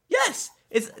 Yes.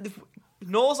 It's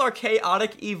gnolls are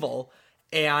chaotic evil,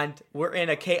 and we're in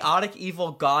a chaotic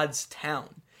evil god's town.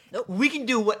 Nope. We can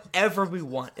do whatever we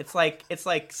want. It's like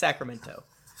Sacramento.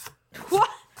 What?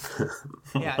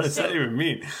 Yeah, What does that even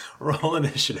mean? Roll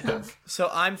initiative. So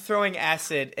I'm throwing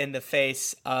acid in the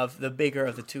face of the bigger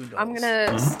of the two gnolls. I'm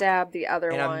gonna stab the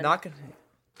other and one. I'm not gonna.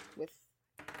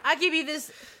 I give you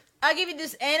this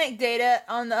anecdata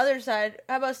on the other side.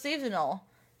 How about Steve's and all?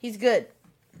 He's good.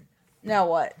 Now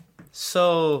what?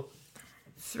 So,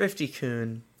 Thrifty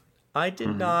Coon, I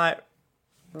did not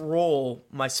roll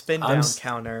my spin down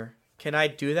counter. Can I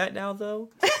do that now, though?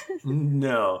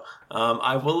 No.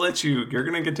 I will let you. You're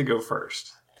going to get to go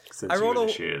first. Since I rolled you a-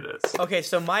 initiated this. Okay,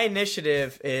 so my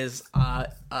initiative is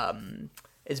bad.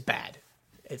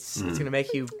 It's gonna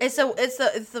make you. It's the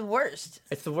worst.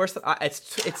 It's the worst.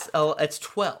 It's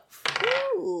 12.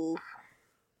 Ooh.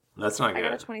 That's not I got a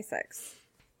good. 26.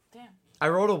 I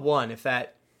rolled a 1.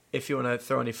 If you want to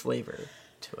throw any flavor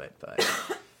to it, but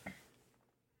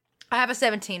I have a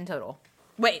 17 total.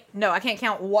 Wait, no, I can't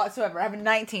count whatsoever. I have a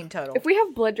 19 total. If we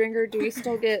have Blood Drinker, do we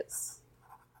still get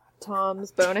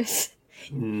Tom's bonus?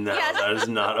 No, that is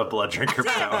not a blood drinker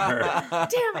power.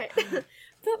 Damn it.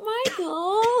 But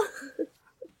Michael.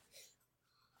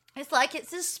 It's like it's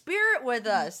his spirit with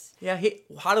us. yeah.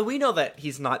 How do we know that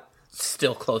he's not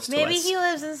still close to Maybe us? he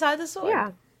lives inside the sword.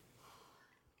 Yeah.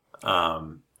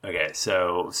 Okay,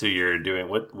 so you're doing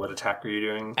what attack are you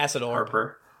doing? Acid orb.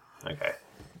 Harper. Okay.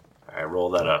 All right, roll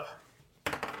that up.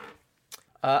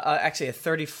 Actually, a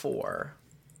 34.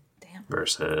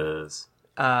 Versus.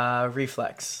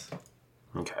 Reflex.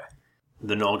 Okay.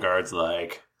 The Knoll guard's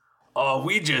like, "Oh,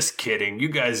 we just kidding. You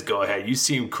guys go ahead. You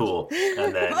seem cool."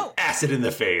 And then acid in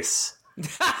the face.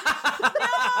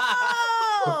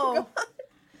 Oh,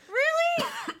 really?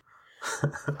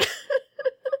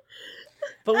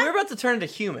 But we're about to turn into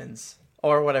humans,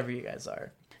 or whatever you guys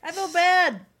are. I feel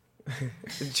bad.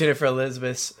 Jennifer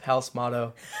Elizabeth's house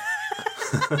motto.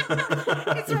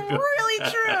 It's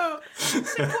really true. She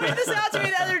pointed this out to me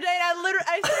the other day, and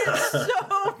I said it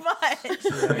so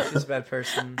much. Yeah, she's a bad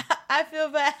person. I feel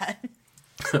bad.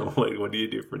 What do you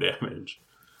do for damage?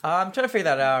 I'm trying to figure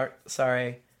that out.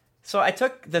 Sorry. So I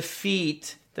took the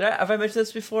feat. Have I mentioned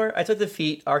this before? I took the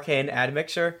feat Arcane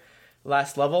Admixture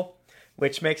last level,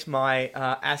 which makes my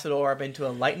acid orb into a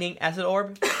lightning acid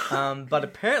orb. But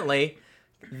apparently,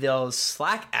 those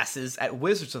slack asses at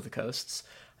Wizards of the Coasts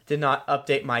did not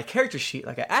update my character sheet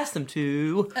like I asked them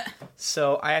to.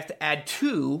 So I have to add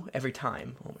 2 every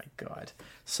time. Oh my god.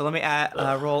 So let me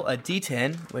roll a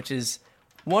d10, which is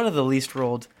one of the least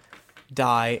rolled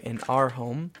die in our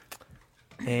home.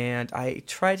 And I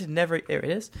tried to never... There it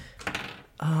is.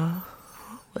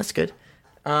 That's good.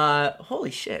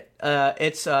 Holy shit.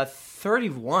 It's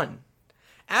 31.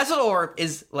 Acid Orb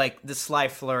is like the sly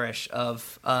flourish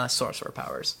of sorcerer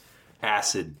powers.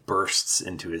 Acid bursts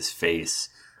into his face.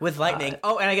 With lightning.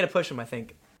 And I get to push him, I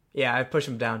think. Yeah, I push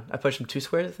him down. I push him 2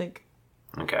 squares, I think.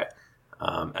 Okay.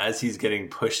 As he's getting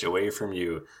pushed away from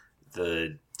you,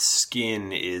 the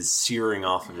skin is searing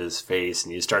off of his face,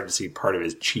 and you start to see part of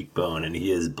his cheekbone, and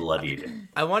he is bloodied.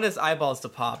 I want his eyeballs to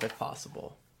pop if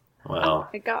possible. Well, Oh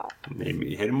my god.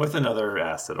 maybe hit him with another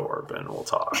acid orb, and we'll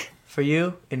talk. For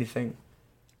you, anything.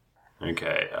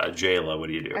 Okay, Jayla, what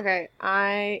do you do? Okay,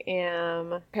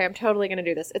 I'm totally gonna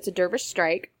do this. It's a dervish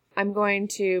strike. I'm going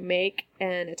to make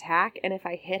an attack, and if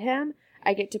I hit him,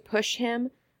 I get to push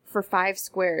him for 5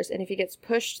 squares, and if he gets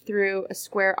pushed through a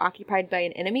square occupied by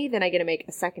an enemy, then I get to make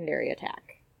a secondary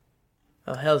attack.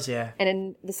 Oh, hells yeah. And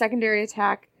in the secondary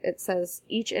attack, it says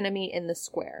each enemy in the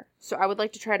square. So I would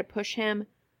like to try to push him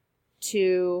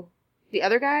to the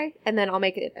other guy, and then I'll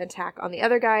make an attack on the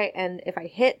other guy, and if I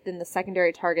hit, then the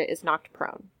secondary target is knocked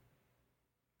prone.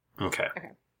 Okay.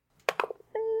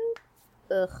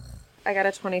 Ugh. I got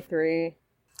a 23.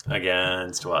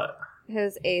 Against what?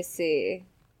 His AC.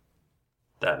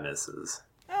 That misses.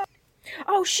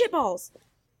 Oh, shitballs!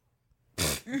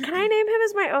 Can I name him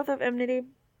as my Oath of Enmity?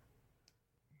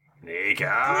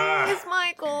 Nika! Please,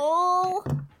 Michael!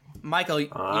 Michael,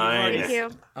 Thank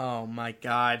you. Oh my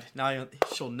god. Now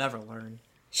she'll never learn.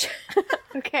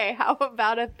 Okay, how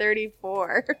about a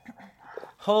 34?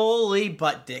 Holy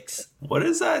butt dicks. What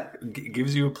is that?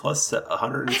 Gives you a plus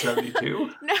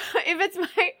 172? No, if it's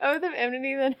my Oath of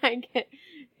Enmity, then I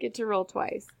get to roll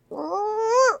twice.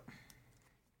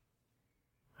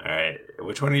 Alright,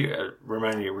 which one are you,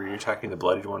 remind me, were you attacking the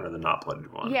bloodied one or the not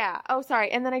bloodied one? Yeah. Oh,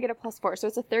 sorry. And then I get a +4, so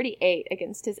it's a 38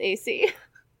 against his AC.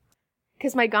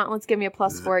 Because my gauntlets give me a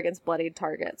 +4 against bloodied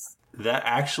targets. That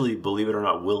actually, believe it or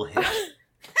not, will hit.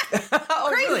 Oh,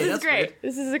 Great, really? this is That's great. weird.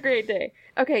 This is a great day.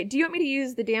 Okay, do you want me to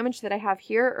use the damage that I have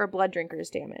here or Blood Drinker's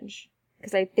damage?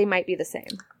 Because they might be the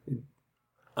same.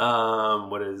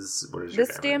 What is your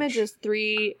This damage is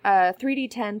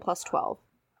 3d10 plus 12.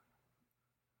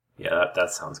 Yeah,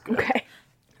 that sounds good. Okay.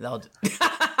 That'll do.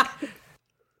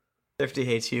 Thrifty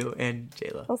hates you and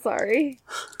Jayla. Oh, sorry.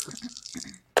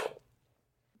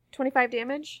 25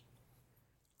 damage.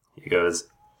 He goes,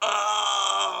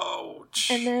 ouch!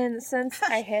 And then since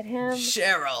I hit him...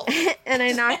 Cheryl! and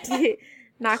I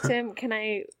knocked him, can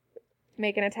I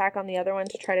make an attack on the other one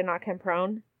to try to knock him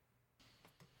prone?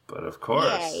 But of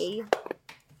course. Yay.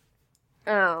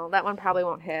 Oh, that one probably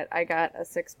won't hit. I got a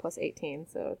 6 plus 18,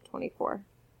 so 24.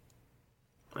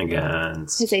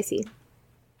 Against... His AC.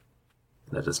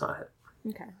 That does not hit.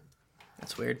 Okay.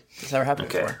 That's weird. It's never happened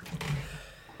before.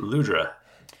 Ludra.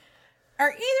 Are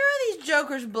either of these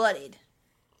jokers bloodied?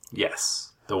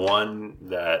 Yes. The one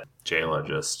that Jayla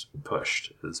just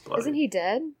pushed is bloody. Isn't he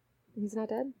dead? He's not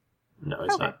dead? No,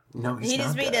 he's not. No, he's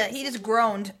not dead. He just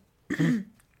groaned.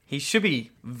 He should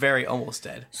be very almost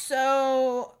dead.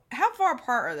 So, how far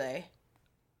apart are they?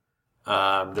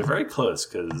 They're very close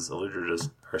because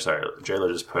Jayla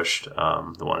just pushed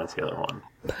the one into the other one.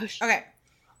 Okay,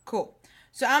 cool.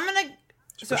 So I'm gonna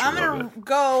push a little bit.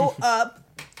 go up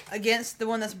against the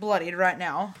one that's bloodied right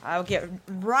now. I'll get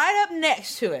right up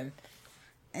next to him,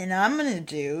 and I'm gonna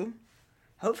do,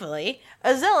 hopefully,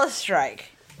 a zealous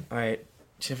strike. All right,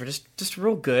 Jennifer, just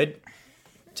roll good.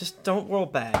 Just don't roll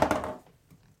bad.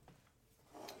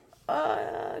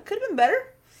 Could have been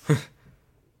better.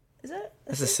 Is that?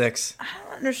 That's a 6. I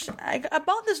don't understand. I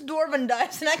bought this dwarven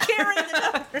dice and I can't read the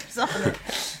numbers on it.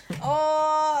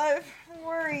 Oh, I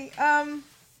worry.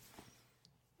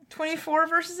 24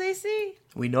 versus AC.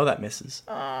 We know that misses.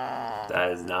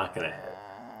 That is not going to hit.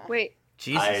 Wait.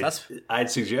 Jesus,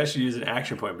 I'd suggest you use an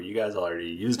action point, but you guys already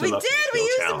used them up. We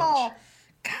used them all.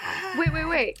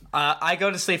 Wait. I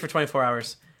go to sleep for 24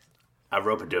 hours. I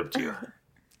rope-a-dope to you.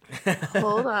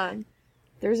 Hold on.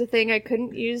 There's a thing I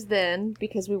couldn't use then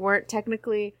because we weren't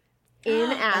technically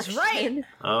in action. That's right.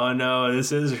 Oh no,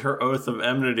 this is her Oath of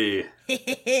Enmity.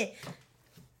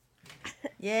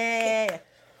 Yeah.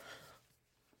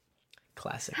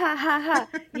 Classic. Ha ha ha.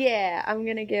 Yeah, I'm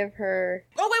gonna give her...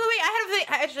 Oh, wait. I have a thing.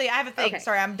 Actually, I have a thing. Okay.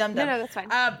 Sorry, I'm dumb. No, that's fine.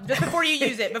 Just before you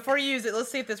use it,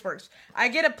 let's see if this works. I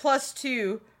get a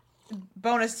 +2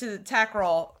 bonus to the attack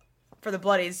roll for the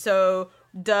bloodies. So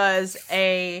does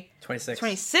a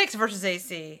 26 versus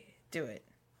AC do it?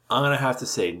 I'm going to have to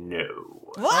say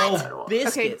no. What? Oh,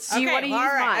 biscuits. Okay, do you want to use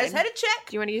mine? I just had to check.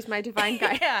 Do you want to use my divine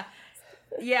guide?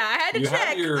 Yeah, I had to You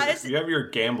check. have your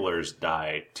gambler's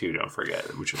die too, don't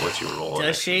forget, which lets you roll an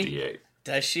Does extra she? D8.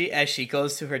 Does she? As she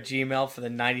goes to her Gmail for the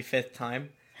 95th time.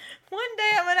 One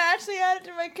day I'm going to actually add it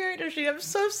to my character sheet. I'm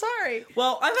so sorry.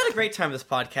 Well, I've had a great time with this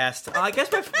podcast. I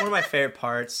guess one of my favorite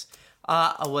parts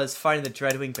was fighting the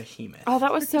Dreadwing Behemoth. Oh,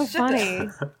 that was so funny.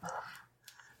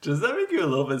 Does that make you a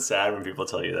little bit sad when people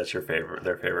tell you that's their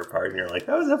favorite part, and you're like,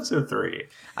 that was episode 3?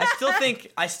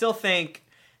 I still think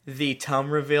the Tum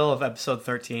reveal of episode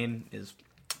 13 is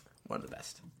one of the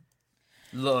best.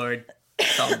 Lord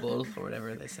Stumble, or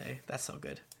whatever they say. That's so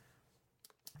good.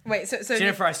 Wait, so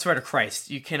Jennifer, I swear to Christ,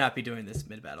 you cannot be doing this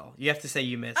mid-battle. You have to say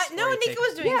you missed. No, Nika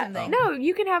was doing something. No,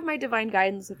 you can have my divine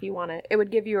guidance if you want it. It would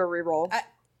give you a reroll.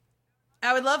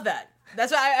 I would love that.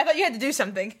 That's why I thought you had to do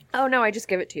something. Oh no, I just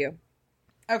give it to you.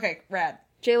 Okay, rad.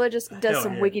 Jayla just does Hell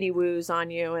some yeah. wiggity woos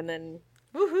on you, and then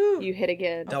woohoo, you hit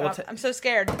again. I'm so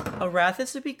scared.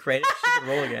 Arathis would be great if she could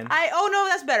roll again. Oh no,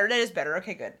 that's better. That is better.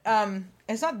 Okay, good.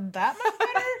 It's not that much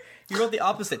better. You rolled the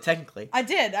opposite, technically. I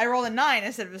did. I rolled a 9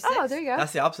 instead of a 6. Oh, there you go.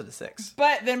 That's the opposite of 6.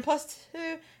 But then plus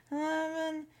 2,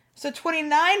 11. So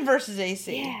 29 versus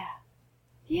AC.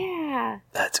 Yeah.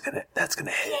 That's gonna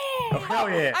hit. Oh, hell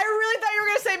yeah. I really thought you were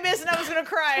gonna say miss, and I was gonna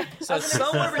cry. So it's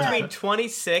somewhere between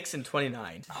 26 and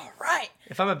 29. All right.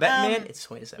 If I'm a bet man, it's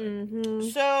 27. Mm-hmm.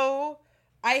 So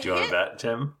I Do you want to bet,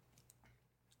 Tim?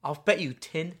 I'll bet you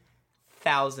 $10,000.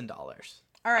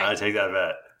 All right. I take that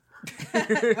bet.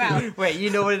 Wow. Wait,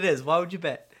 you know what it is. Why would you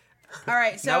bet? All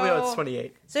right. So Now we know it's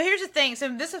 28. So here's the thing.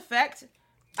 So this effect,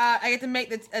 I get to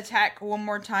make the attack one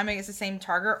more time against the same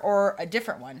target or a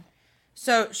different one.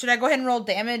 So should I go ahead and roll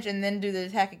damage and then do the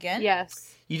attack again?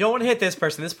 Yes. You don't want to hit this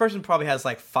person. This person probably has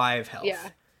like 5 health. Yeah.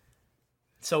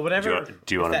 So whatever.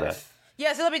 Do you want to bet?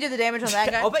 Yeah. So let me do the damage on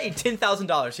that guy. I'll bet you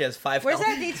 $10,000. She has 5 Where's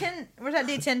health. that D10? Where's that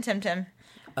D10, Tim?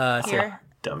 It's Here.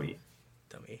 Dummy.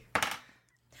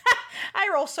 I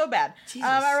roll so bad.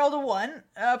 I rolled a 1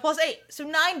 plus 8, so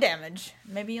 9 damage.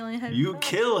 Maybe you only had. You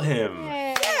kill him.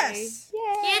 Yes.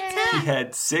 He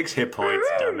had 6 hit points,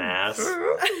 dumbass.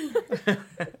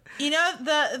 You know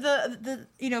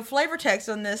the flavor text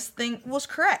on this thing was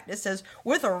correct. It says,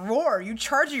 "With a roar, you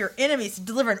charge at your enemies to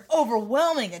deliver an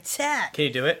overwhelming attack." Can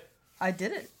you do it? I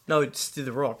did it. No, just do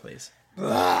the roll, please.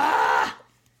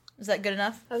 Is that good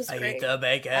enough? That was I great. ate the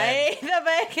bacon. I ate the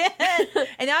bacon,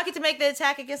 and now I get to make the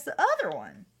attack against the other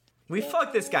one. We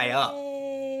fucked this guy up.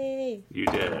 Yay. You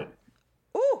did it.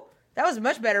 Ooh, that was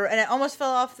much better, and it almost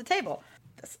fell off the table.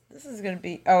 This is gonna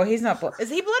be. Oh, he's not. Is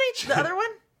he bloody? The other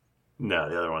one? No,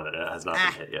 the other one that has not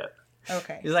been hit yet.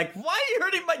 Okay. He's like, why are you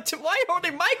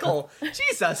hurting Michael?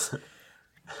 Jesus.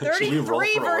 33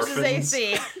 for versus orphans?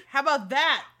 AC. How about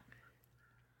that?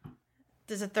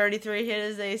 Does a 33 hit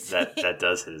his AC? That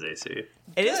does hit his AC.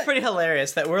 It is pretty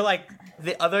hilarious that we're like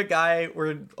the other guy.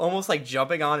 We're almost like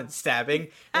jumping on and stabbing,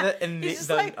 and He's just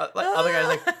the like, other guy's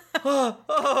like,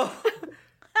 oh.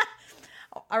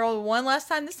 I rolled 1 last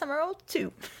time. This time I rolled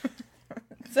 2.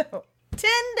 So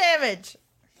 10 damage.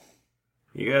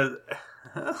 You guys.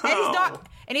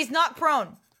 And he's not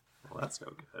prone. Well, that's no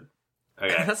good.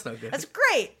 Okay. That's no good. That's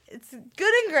great. It's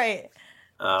good and great.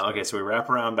 Okay, so we wrap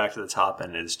around back to the top,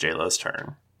 and it's JLo's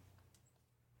turn.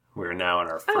 We're now in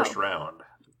our first round.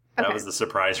 That Okay. was the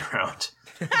surprise round.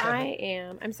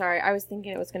 I'm sorry. I was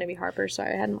thinking it was going to be Harper, so I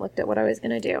hadn't looked at what I was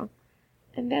going to do.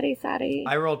 I'm very sorry.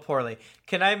 I rolled poorly.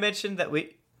 Can I mention that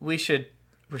we should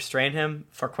restrain him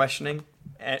for questioning?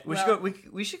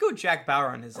 We should go Jack Bauer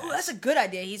on his ass. Oh, that's a good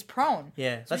idea. He's prone.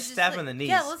 Yeah, So let's we stab just, him in the knees.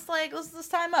 Yeah, let's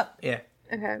tie him up. Yeah.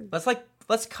 Okay.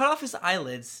 Let's cut off his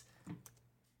eyelids,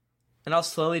 and I'll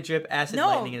slowly drip acid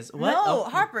lightning in his. What? No, Oh.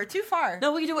 Harper, too far.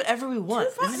 No, we can do whatever we want.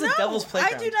 This is a No, devil's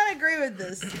playground. I do not agree with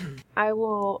this. I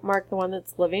will mark the one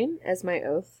that's living as my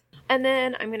oath. And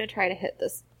then I'm going to try to hit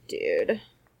this dude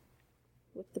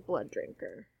with the blood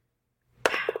drinker.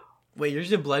 Wait, you're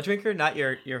using blood drinker, not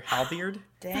your halberd?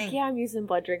 Dang. Fuck yeah, I'm using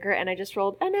blood drinker, and I just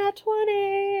rolled a nat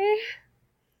 20.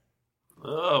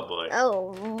 Oh, boy.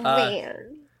 Oh,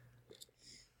 man.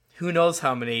 Who knows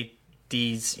how many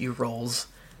D's you rolls?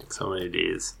 So many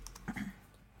D's.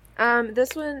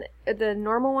 This one, the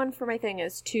normal one for my thing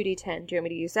is 2d10. Do you want me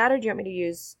to use that, or do you want me to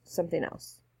use something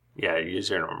else? Yeah, use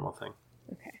your normal thing.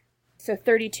 Okay. So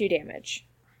 32 damage.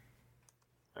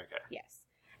 Okay. Yes.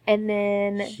 And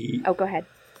then... Oh, go ahead.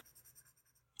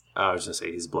 I was going to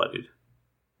say he's bloodied.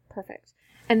 Perfect.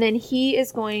 And then he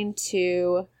is going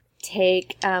to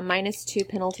take a -2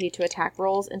 penalty to attack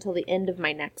rolls until the end of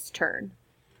my next turn.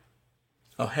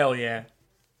 Oh, hell yeah.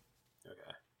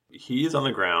 He's on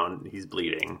the ground. He's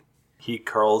bleeding. He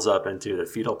curls up into the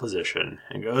fetal position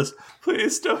and goes,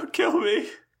 "Please don't kill me."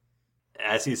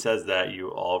 As he says that, you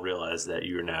all realize that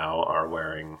you now are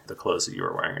wearing the clothes that you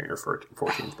were wearing at your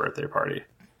 14th birthday party.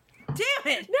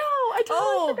 Damn it! No, I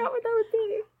totally forgot what that would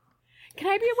be. Can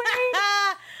I be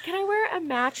wearing... Can I wear a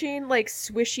matching, like,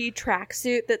 swishy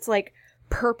tracksuit that's, like,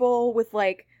 purple with,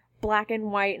 like, black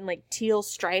and white and, like, teal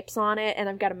stripes on it, and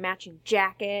I've got a matching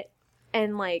jacket,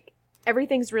 and, like,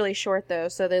 everything's really short, though,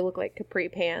 so they look like capri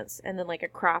pants, and then, like, a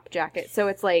crop jacket, so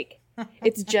it's, like,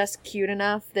 it's just cute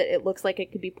enough that it looks like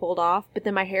it could be pulled off, but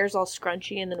then my hair's all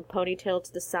scrunchy and then a ponytail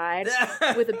to the side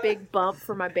with a big bump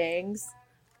for my bangs.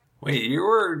 Wait, you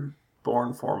were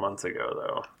born 4 months ago,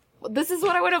 though. Well, this is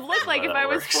what I would have looked like if I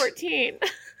was works. 14.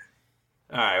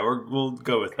 All right, we'll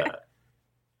go with that.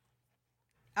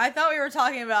 I thought we were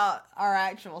talking about our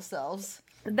actual selves.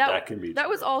 That can be That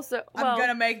was also... Well, I'm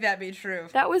gonna make that be true.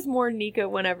 That was more Nika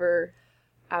whenever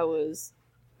I was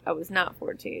not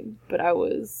 14, but I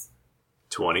was...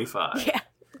 25. Yeah.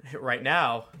 Right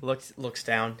now, looks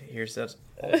down. Here's that.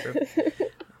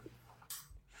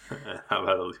 How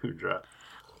about Aludra?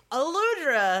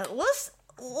 Aludra, let's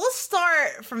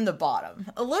start from the bottom.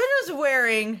 Aludra's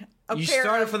wearing a You pair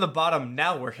started of, from the bottom.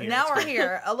 Now we're here. Now we're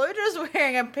here. Aludra's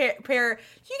wearing a pair. Do you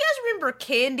guys remember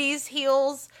Candy's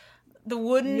heels? The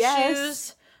wooden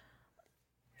shoes?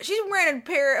 She's wearing a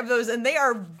pair of those, and they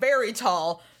are very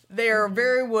tall. They are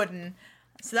very wooden.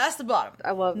 So that's the bottom.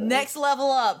 I love it. Next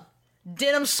level up,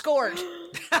 denim skort.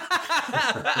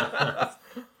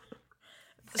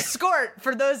 Skort,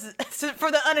 for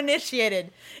the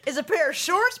uninitiated, is a pair of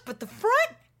shorts, but the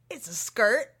front is a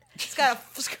skirt. It's got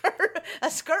a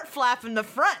skirt flap in the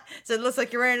front, so it looks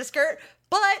like you're wearing a skirt,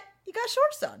 but you got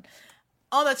shorts on.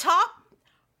 On the top,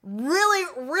 really,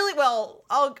 really well.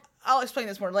 I'll explain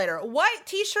this more later. A white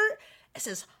t-shirt. It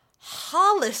says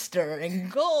Hollister in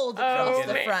gold across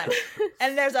the front,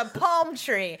 and there's a palm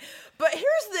tree. But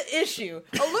here's the issue: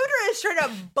 Aludra is straight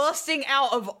up busting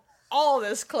out of all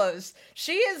this clothes.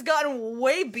 She has gotten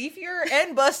way beefier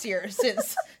and bustier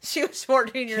since she was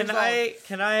 14 years old.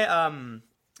 Can I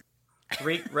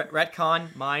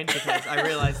retcon mine, because I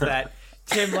realized that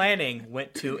Tim Lanning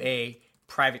went to a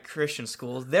private Christian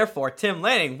school. Therefore, Tim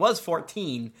Lanning was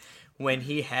 14 when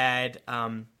he had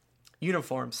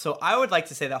uniforms. So I would like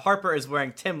to say that Harper is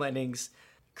wearing Tim Lanning's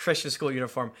Christian school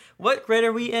uniform. What grade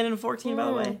are we in 14, by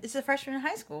the way? It's a freshman in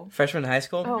high school. Freshman in high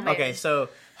school? Oh, man. Okay, so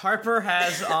Harper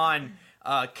has on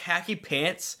khaki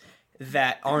pants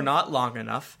that are not long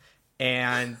enough,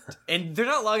 and they're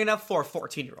not long enough for a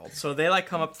 14-year-old, so they like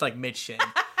come up to like mid-shin.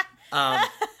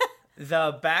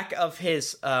 The back of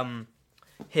his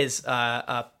he's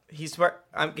wearing,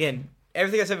 again,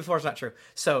 everything I said before is not true.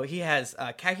 So he has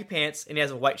khaki pants, and he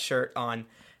has a white shirt on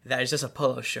that is just a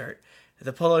polo shirt.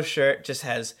 The polo shirt just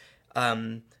has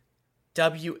WSPH,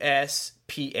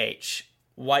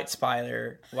 White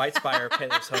Spire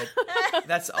Payless Hope.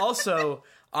 That's also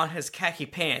on his khaki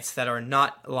pants that are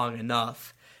not long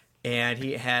enough. And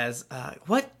he has,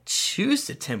 what shoes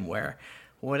did Tim wear?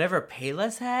 Whatever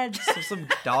Payless had? Some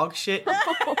dog shit.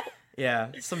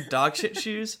 Yeah, some dog shit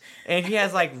shoes. And he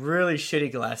has like really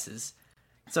shitty glasses.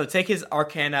 So take his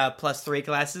Arcana +3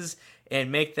 glasses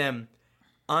and make them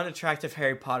unattractive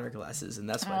Harry Potter glasses, and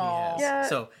that's what he has. Yeah.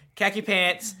 So khaki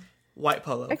pants, white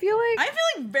polo. I'm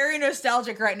feeling very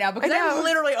nostalgic right now because I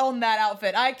literally own that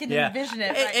outfit. I can envision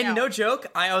it right now. And no joke,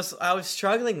 I was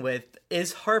struggling with,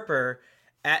 is Harper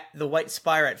at the White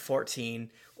Spire at 14,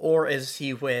 or is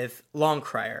he with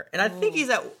Longcrier? And I think he's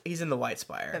in the White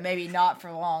Spire. But maybe not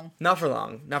for long. Not for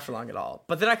long at all.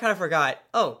 But then I kind of forgot,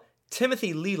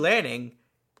 Timothy Lee Lanning,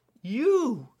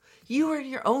 you were in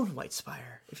your own White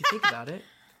Spire, if you think about it.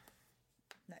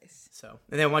 Nice. So,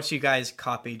 and then once you guys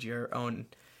copied your own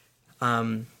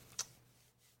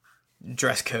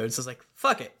dress codes, I was like,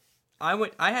 fuck it. I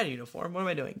had a uniform. What am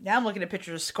I doing? Now I'm looking at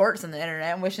pictures of skirts on the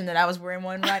internet and wishing that I was wearing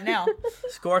one right now.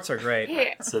 Skirts are great.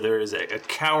 Yeah. So there is a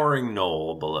cowering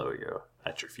knoll below you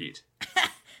at your feet.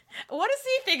 What does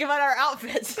he think about our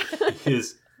outfits?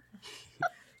 He's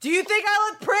Do you think I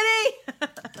look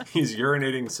pretty? he's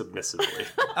urinating submissively.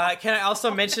 Can I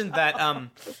also mention that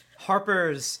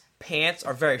Harper's pants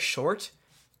are very short?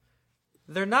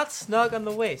 They're not snug on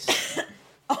the waist.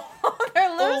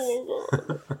 They're loose?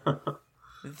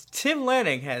 Tim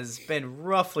Lanning has been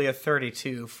roughly a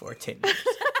 32 for 10 years.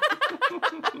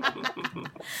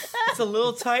 It's a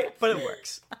little tight, but it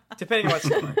works. Depending on what's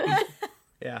going on.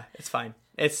 Yeah, it's fine.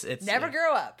 It's Never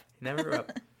grow up. Never grow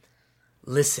up.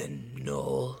 Listen,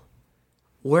 Noel.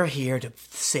 We're here to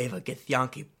save a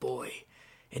Githyanki boy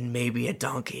and maybe a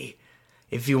donkey.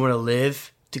 If you want to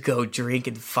live, to go drink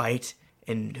and fight,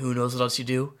 and who knows what else you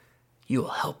do, you will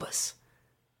help us.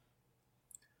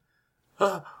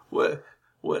 What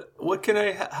can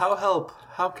I?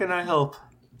 How can I help?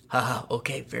 Haha.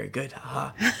 Okay, very good.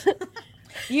 Haha.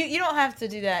 You don't have to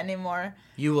do that anymore.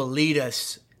 You will lead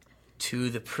us to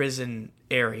the prison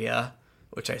area,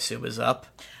 which I assume is up.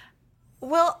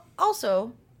 Well,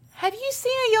 also, have you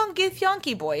seen a young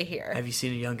Githyanki boy here? Have you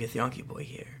seen a young Githyanki boy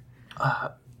here?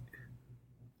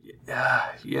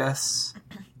 Yes.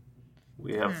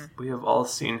 We have all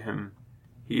seen him.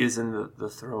 He is in the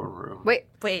throne room. Wait,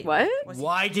 what?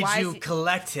 Why did you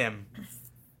collect him?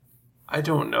 I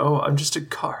don't know. I'm just a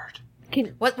guard.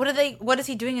 What is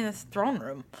he doing in the throne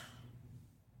room?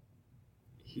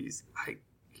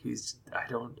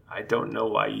 I don't know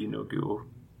why Yinogu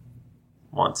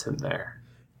wants him there.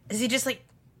 Is he just like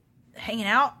hanging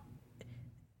out?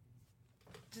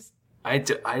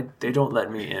 They don't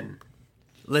let me in.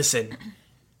 Listen.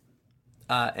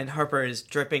 And Harper is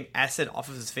dripping acid off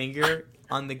of his finger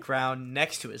on the ground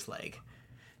next to his leg.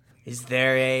 Is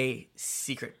there a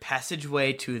secret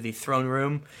passageway to the throne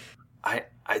room? I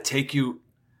take you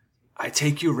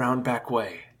round back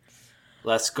way.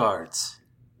 Less guards.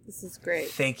 This is great.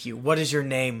 Thank you. What is your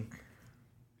name?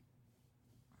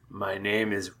 My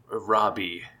name is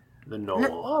Robbie the Knoll.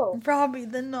 Oh. Robbie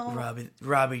the Knoll.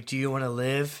 Robbie, do you want to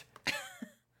live?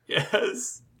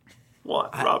 Yes.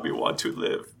 Robbie want to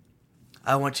live.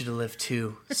 I want you to live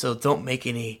too, so don't make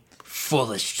any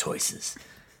foolish choices.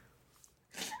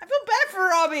 I feel bad for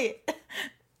Robbie.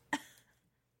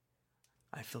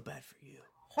 I feel bad for you.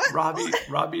 What?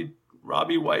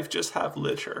 Robbie wife just have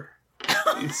litter.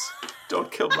 Please,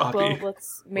 don't kill Robbie. Well,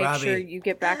 let's make sure you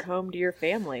get back home to your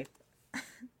family.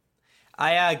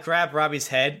 I grab Robbie's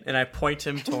head and I point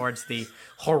him towards the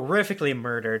horrifically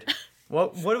murdered.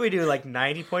 What do we do? Like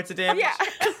 90 points of damage? Yeah.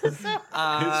 His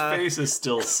face is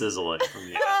still sizzling from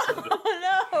the acid.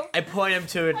 Oh no! I point him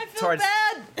towards.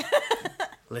 Bad.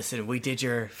 Listen, we did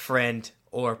your friend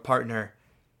or partner.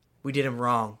 We did him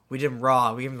wrong. We did him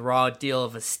raw. We gave him the raw deal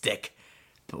of a stick.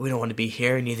 But we don't want to be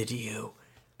here, neither do you.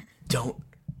 Don't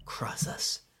cross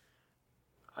us.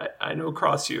 I know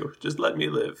cross you. Just let me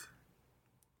live.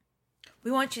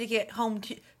 We want you to get home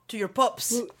to your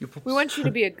pups. We want you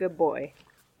to be a good boy,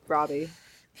 Robbie.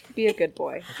 Be a good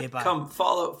boy. Okay, bye. Come,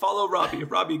 follow Robbie.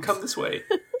 Robbie, come this way.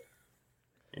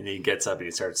 And he gets up and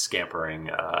he starts scampering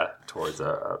towards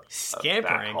a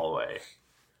back hallway.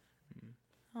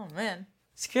 Oh, man.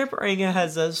 Scampering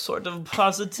has a sort of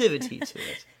positivity to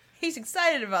it. He's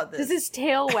excited about this. Does his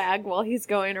tail wag while he's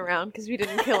going around because we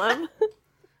didn't kill him?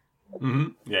 Mm-hmm.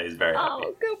 Yeah, he's very happy.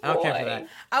 Oh, good boy. I don't care for that.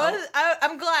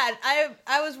 I'm glad.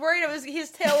 I was worried his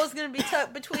tail was going to be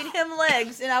tucked between him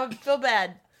legs, and I would feel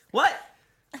bad. What?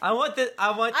 I love the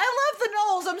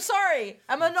Knolls. I'm sorry.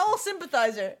 I'm a Knoll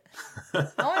sympathizer. I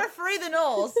want to free the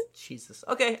Knolls. Jesus.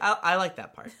 Okay, I like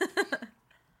that part.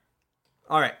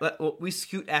 All right, we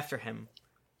scoot after him.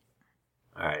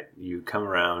 All right, you come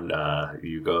around,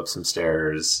 you go up some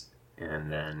stairs,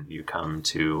 and then you come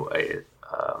to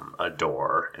a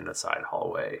door in a side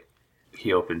hallway.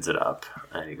 He opens it up,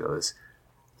 and he goes,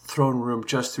 "Throne room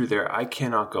just through there. I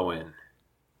cannot go in."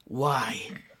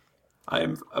 Why?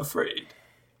 I'm afraid.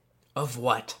 Of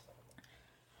what?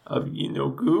 Of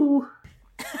Yinogu.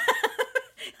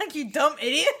 Like, you dumb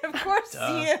idiot. Of course,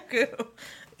 Yinogu.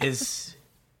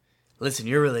 Listen,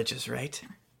 you're religious, right?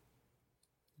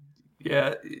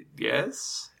 Yeah,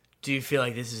 yes. Do you feel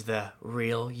like this is the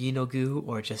real Yinogu,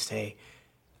 or just a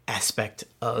aspect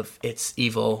of its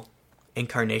evil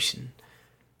incarnation?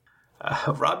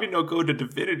 Robbie no go to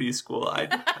divinity school. I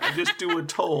just do what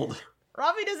told.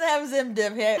 Robbie doesn't have Zim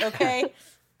Div yet, okay?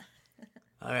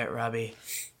 All right, Robbie.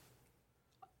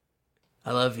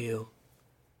 I love you.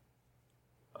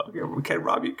 Okay, can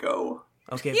Robbie go?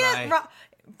 Okay, yeah, bye.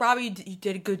 Robbie, you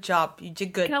did a good job. You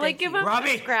did good. Can I give him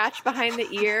a scratch behind the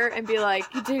ear and be like,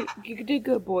 you did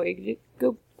good, boy. You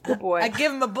did good boy. I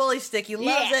give him a bully stick. He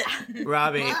loves it.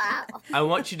 Robbie, I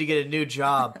want you to get a new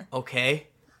job, okay?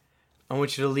 I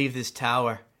want you to leave this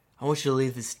tower. I want you to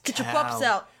leave this Get town. your pups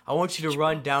out. I want you to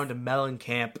run down to Melon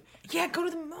Camp. Yeah, go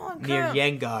to the Melon near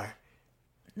Camp. Yengar.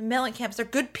 The Melon Camps, they're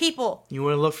good people. You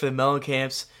want to look for the Melon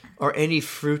Camps or any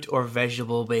fruit or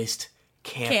vegetable based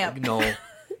camp. Knoll.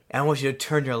 And I want you to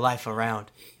turn your life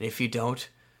around. And if you don't,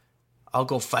 I'll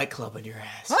go Fight Club on your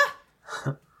ass.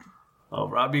 What? Oh,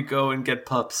 Robbie, go and get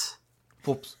pups.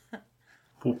 Pups.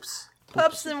 Pups.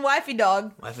 Pups and wifey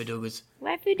dog. Wifey dogs.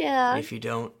 Wifey dog. If you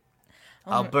don't,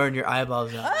 I'll burn your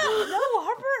eyeballs out. Oh, no,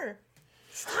 Harper.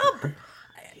 Stop.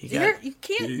 You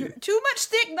can't. Too much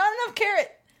stick, not enough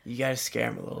carrot. You gotta scare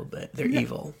them a little bit. They're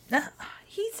evil.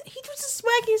 He was just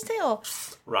wagging his tail.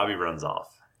 Robbie runs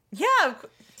off. Yeah,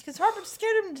 because Harper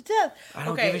scared him to death. I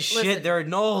don't give a shit. They're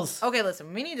Knolls. Okay,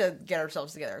 listen. We need to get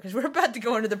ourselves together because we're about to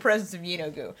go into the presence of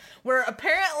Yinogu, where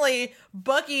apparently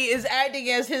Bucky is acting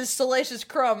as his salacious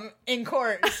crumb in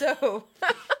court. So,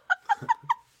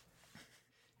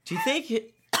 do you think?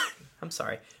 I'm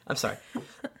sorry.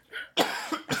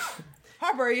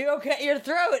 Harper, are you okay? Your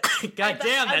throat. God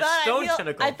damn, that stone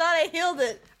tentacle. I thought I healed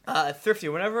it. Thrifty,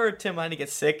 whenever Tim Heine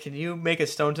gets sick, can you make a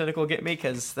stone tentacle get me?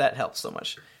 Because that helps so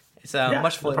much. It's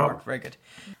much fully marked. Very good.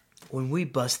 When we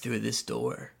bust through this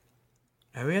door,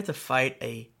 are we have to fight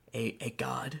a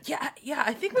god? Yeah.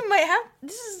 I think we might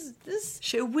have. This.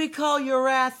 Should we call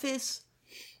Arathis?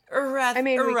 I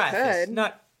mean, we could.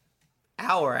 Not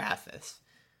hour at this.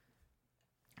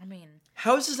 I mean,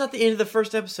 how is this not the end of the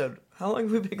first episode? How long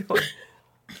have we been going?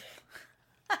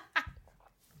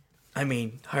 I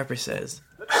mean, Harper says.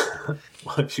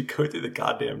 Why don't you go through the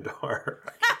goddamn door?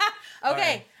 Okay.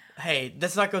 Right. Hey,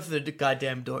 let's not go through the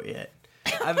goddamn door yet. I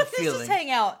have a feeling. Let's just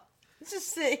hang out. Let's just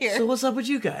sit here. So what's up with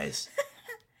you guys?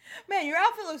 Man, your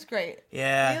outfit looks great.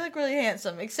 Yeah. You look really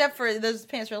handsome, except for those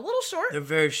pants are a little short. They're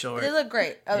very short. They look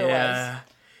great otherwise. Yeah.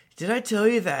 Did I tell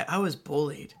you that I was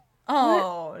bullied?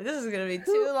 Oh, this is going to be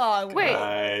too long. Wait.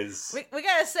 Guys. We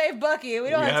got to save Bucky. We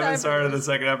don't have time haven't started for the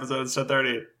second episode. It's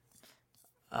 10:30.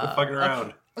 We're fucking around.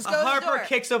 Okay. Let's go to the Harper door.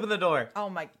 kicks open the door. Oh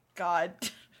my god.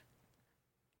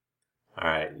 All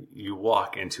right, you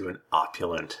walk into an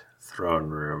opulent throne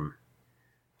room,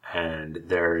 and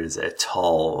there is a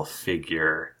tall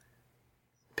figure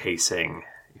pacing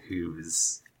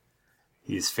he's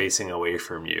facing away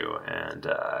from you, and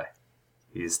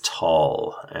he's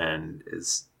tall and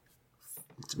is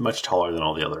much taller than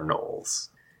all the other gnolls.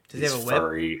 Does he have a whip?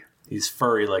 Furry. He's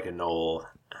furry like a gnoll,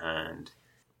 and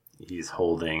he's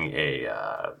holding he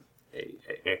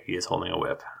is holding a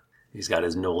whip. He's got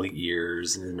his gnolly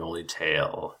ears and his gnolly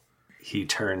tail. He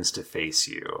turns to face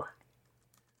you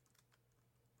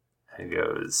and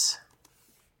goes,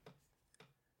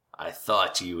 I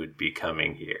thought you would be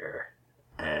coming here.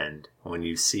 And when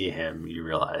you see him, you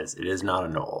realize it is not a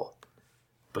gnoll,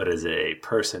 but is a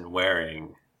person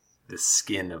wearing the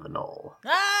skin of a gnoll.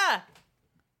 Ah!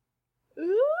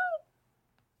 Ooh.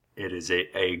 It is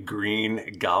a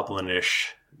green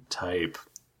goblinish type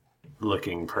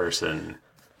looking person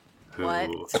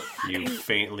who you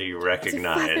faintly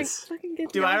recognize.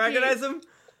 Do I recognize him?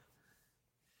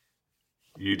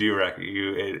 You do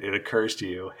it occurs to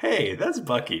you, hey, that's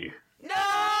Bucky. No!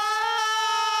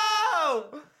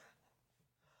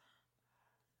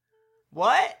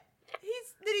 What?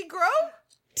 Did he grow?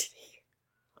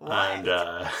 And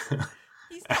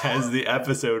as the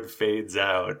episode fades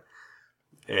out,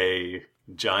 a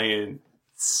giant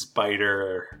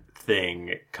spider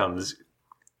thing comes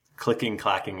clicking,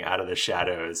 clacking out of the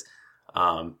shadows,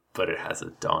 but it has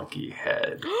a donkey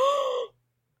head.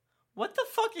 What the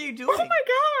fuck are you doing? Oh my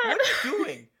god! What are you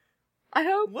doing? I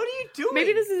hope. What are you doing?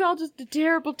 Maybe this is all just a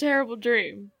terrible, terrible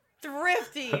dream.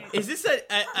 Thrifty. Is this a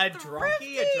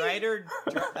drunkie? A drider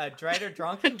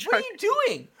drunkie? What are you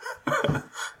doing?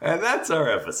 And that's our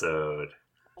episode.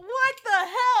 What the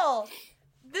hell?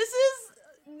 This is...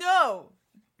 No.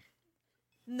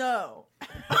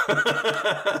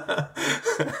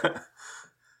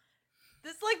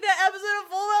 It's like that episode of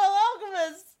Full Metal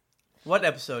Alchemist. What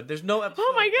episode? There's no episode.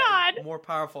 Oh my god! More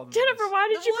powerful than Jennifer, this. why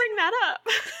did you bring that up?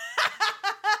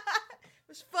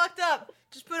 It's fucked up.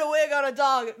 Just put a wig on a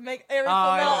dog and make every Full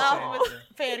I Metal understand. Alchemist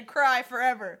fan cry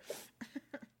forever.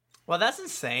 Well, that's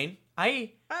insane.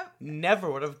 I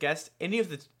never would have guessed any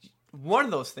of one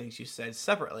of those things you said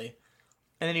separately.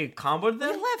 And then you comboed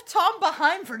them? You left Tom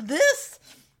behind for this?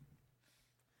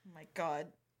 Oh my god.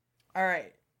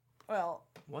 Alright. Well.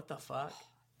 What the fuck?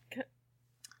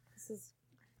 This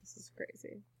is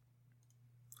crazy.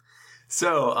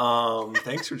 So,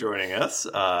 thanks for joining us.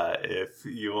 If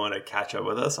you want to catch up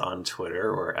with us on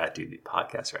Twitter, we're at DD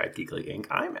Podcast or at Geekly Inc.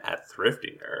 I'm at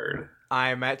Thrifty Nerd.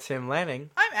 I'm at Tim Lanning.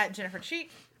 I'm at Jennifer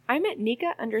Cheek. I'm at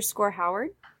Nika_Howard.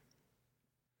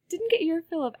 Didn't get your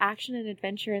fill of action and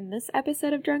adventure in this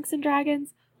episode of Drunks and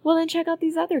Dragons? Well, then check out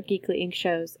these other Geekly Inc.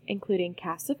 shows, including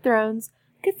Cast of Thrones,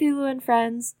 Cthulhu and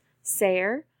Friends,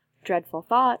 Sayer, Dreadful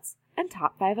Thoughts, and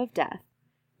Top 5 of Death.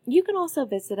 You can also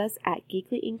visit us at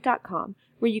geeklyinc.com,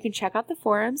 where you can check out the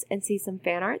forums and see some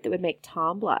fan art that would make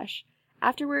Tom blush.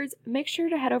 Afterwards, make sure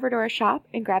to head over to our shop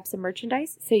and grab some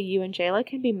merchandise so you and Jayla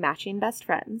can be matching best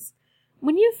friends.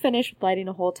 When you've finished with lighting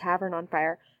a whole tavern on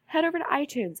fire, head over to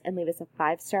iTunes and leave us a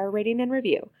 5-star rating and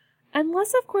review.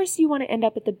 Unless, of course, you want to end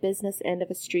up at the business end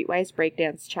of a Streetwise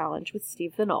Breakdance Challenge with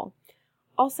Steve the Knoll.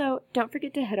 Also, don't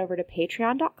forget to head over to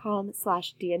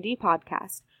patreon.com/DND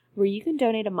podcast, where you can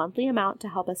donate a monthly amount to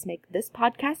help us make this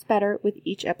podcast better with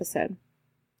each episode.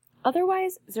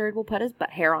 Otherwise, Zerd will put his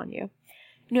butt hair on you.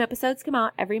 New episodes come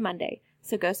out every Monday,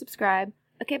 so go subscribe,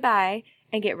 okay bye,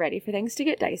 and get ready for things to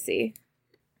get dicey.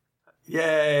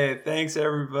 Yay! Thanks,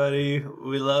 everybody.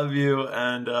 We love you,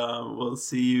 and we'll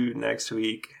see you next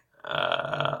week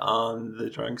on the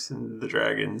Drunks and the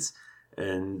Dragons.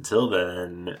 Until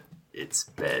then, it's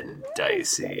been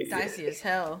dicey. Dicey as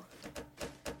hell.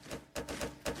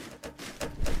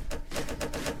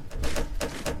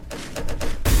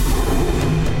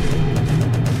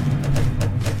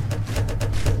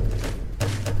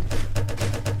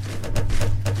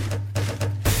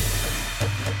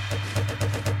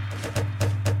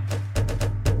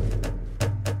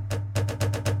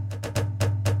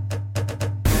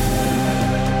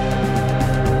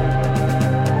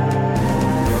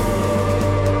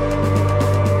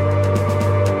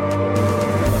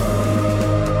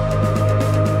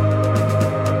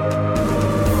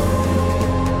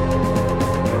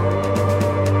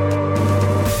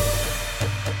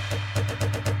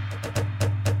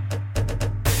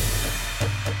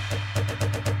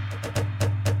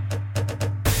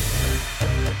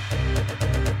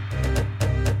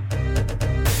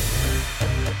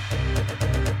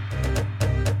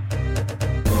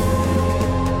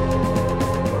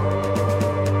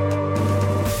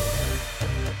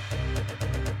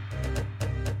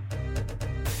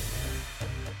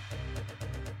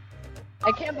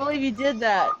 I can't believe you did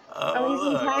that. Oh,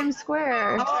 he's in Times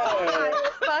Square. Oh my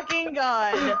fucking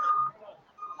god.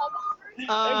 Hey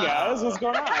guys, what's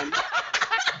going on?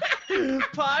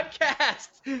 Podcast.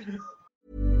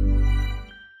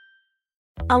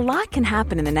 A lot can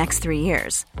happen in the next 3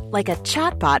 years. Like a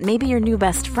chatbot may be your new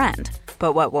best friend.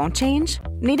 But what won't change?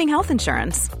 Needing health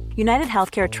insurance. United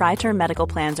Healthcare Tri-Term Medical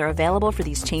Plans are available for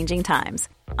these changing times.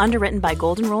 Underwritten by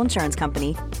Golden Rule Insurance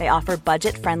Company, they offer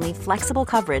budget-friendly, flexible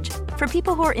coverage for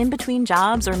people who are in between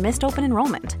jobs or missed open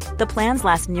enrollment. The plans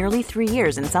last nearly 3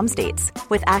 years in some states,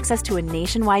 with access to a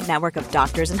nationwide network of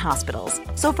doctors and hospitals.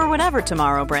 So for whatever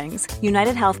tomorrow brings,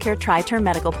 United Healthcare Tri-Term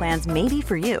Medical Plans may be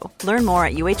for you. Learn more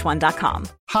at uh1.com.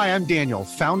 Hi, I'm Daniel,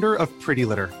 founder of Pretty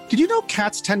Litter. Did you know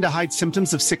cats tend to hide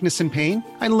symptoms of sickness and pain?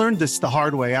 I learned this the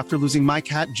hard way after losing my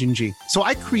cat, Gingy. So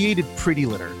I created Pretty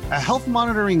Litter, a health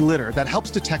monitoring litter that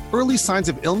helps detect early signs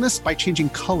of illness by changing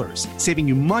colors, saving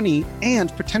you money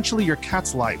and potentially your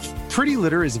cat's life. Pretty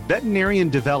Litter is veterinarian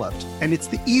developed, and it's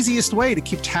the easiest way to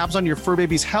keep tabs on your fur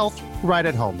baby's health right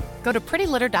at home. Go to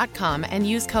prettylitter.com and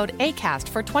use code ACAST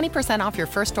for 20% off your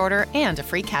first order and a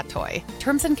free cat toy.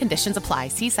 Terms and conditions apply.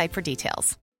 See site for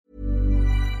details.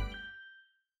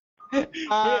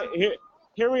 Here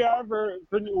we are.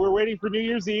 We're waiting for New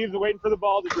Year's Eve. We're waiting for the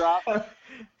ball to drop. Do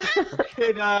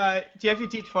you have your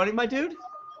D20, my dude?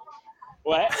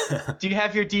 What? Do you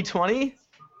have your D20?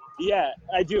 Yeah,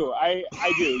 I do. I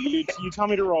do. You tell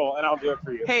me to roll, and I'll do it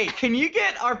for you. Hey, can you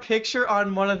get our picture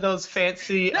on one of those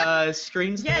fancy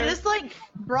screens? Yeah, there? just like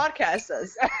broadcast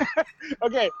us.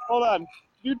 Okay, hold on.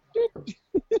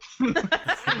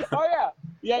 Oh yeah,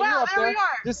 yeah. Wow, you're up there there. we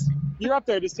are. You're up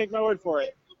there. Just take my word for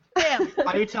it. Damn.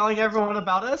 Are you telling everyone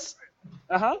about us?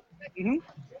 Uh-huh. Mm-hmm.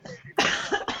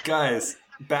 Guys,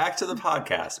 back to the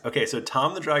podcast. Okay, so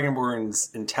Tom the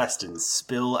Dragonborn's intestines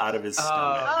spill out of his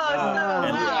stomach.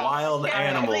 And the wild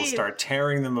animals start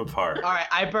tearing them apart. All right,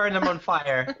 I burn them on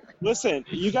fire. Listen,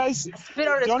 you guys Spit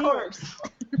out his corpse.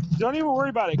 Don't even worry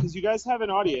about it, because you guys have an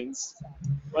audience.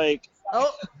 Like,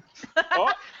 all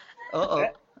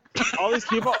these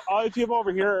people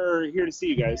over here are here to see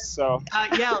you guys. So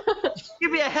yeah, give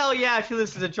me a hell yeah if you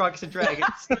listen to Drunks and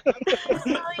Dragons.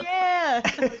 Hell yeah.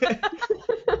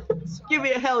 Give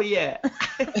me a hell yeah.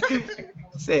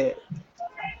 Say it.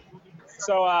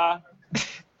 So,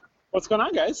 what's going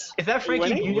on, guys? Is that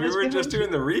Frankie? We were just doing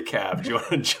the recap. Do you want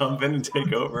to jump in and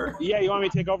take over? Yeah, you want me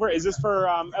to take over? Is this for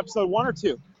episode 1 or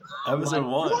 2? Episode 1.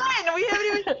 One. We haven't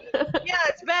even. Yeah,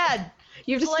 it's bad.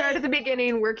 You have to start at the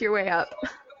beginning, work your way up.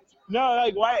 No,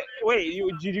 like why? Wait,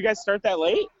 did you guys start that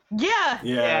late? Yeah.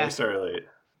 Yeah, we started late.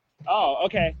 Oh,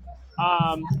 okay.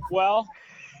 Well,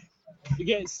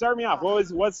 start me off.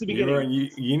 What's the beginning? You were on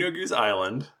Yeenogoo's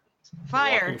Island.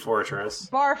 Fire. Walking Fortress.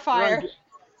 Bar fire.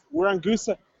 We're on Goose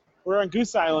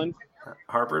Island.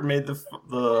 Harper made the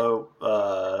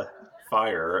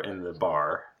fire in the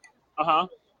bar. Uh-huh.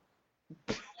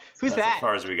 Who's That's that? as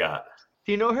far as we got.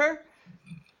 Do you know her?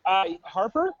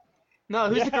 Harper? No,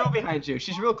 who's the girl behind you?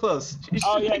 She's real close.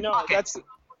 Oh yeah, no,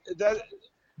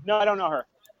 no, I don't know her.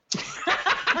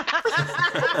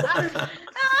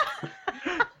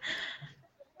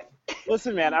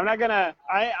 Listen, man, I'm not gonna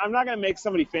make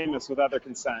somebody famous without their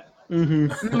consent.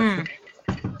 Mm-hmm.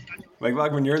 Mike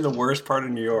Bachman, you're in the worst part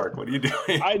of New York. What are you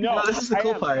doing? I know. No, this is the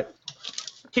cool part.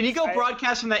 Can you go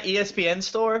broadcast from that ESPN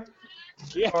store?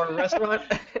 Yeah. Or a restaurant?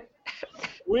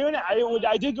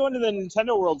 I did go into the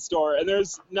Nintendo World store, and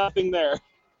there's nothing there.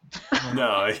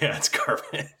 No, yeah, it's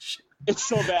garbage. It's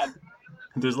so bad.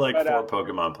 There's like 4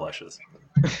 Pokemon plushes.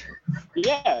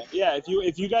 Yeah.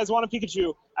 If you guys want a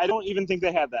Pikachu, I don't even think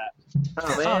they had that.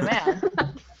 Oh man.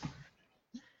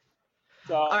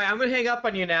 So, all right, I'm gonna hang up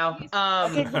on you now.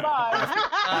 Okay,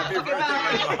 goodbye.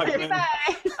 Goodbye.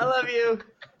 I love you.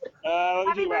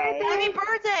 Happy birthday. Happy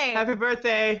birthday. Happy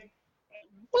birthday.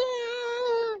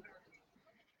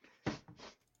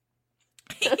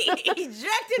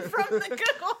 Ejected from the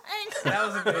Google Hangout. That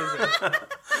was amazing.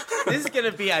 This is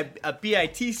gonna be a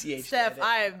BITCH. Steph,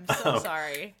 I'm so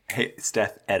sorry. Hey,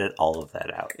 Steph, edit all of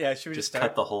that out. Yeah, should we just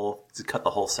cut the whole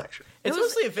section? It's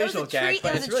mostly a visual gag,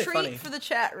 but it's really funny. It was a treat for the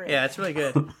chat room. Yeah, it's really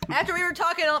good. After we were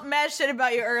talking mad shit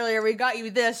about you earlier, we got you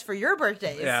this for your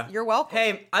birthdays. Yeah. You're welcome.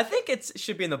 Hey, I think it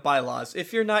should be in the bylaws.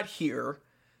 If you're not here,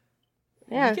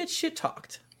 you get shit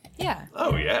talked. Yeah.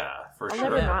 Oh yeah, for I'll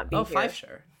sure. never not be oh, here. 5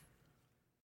 sure.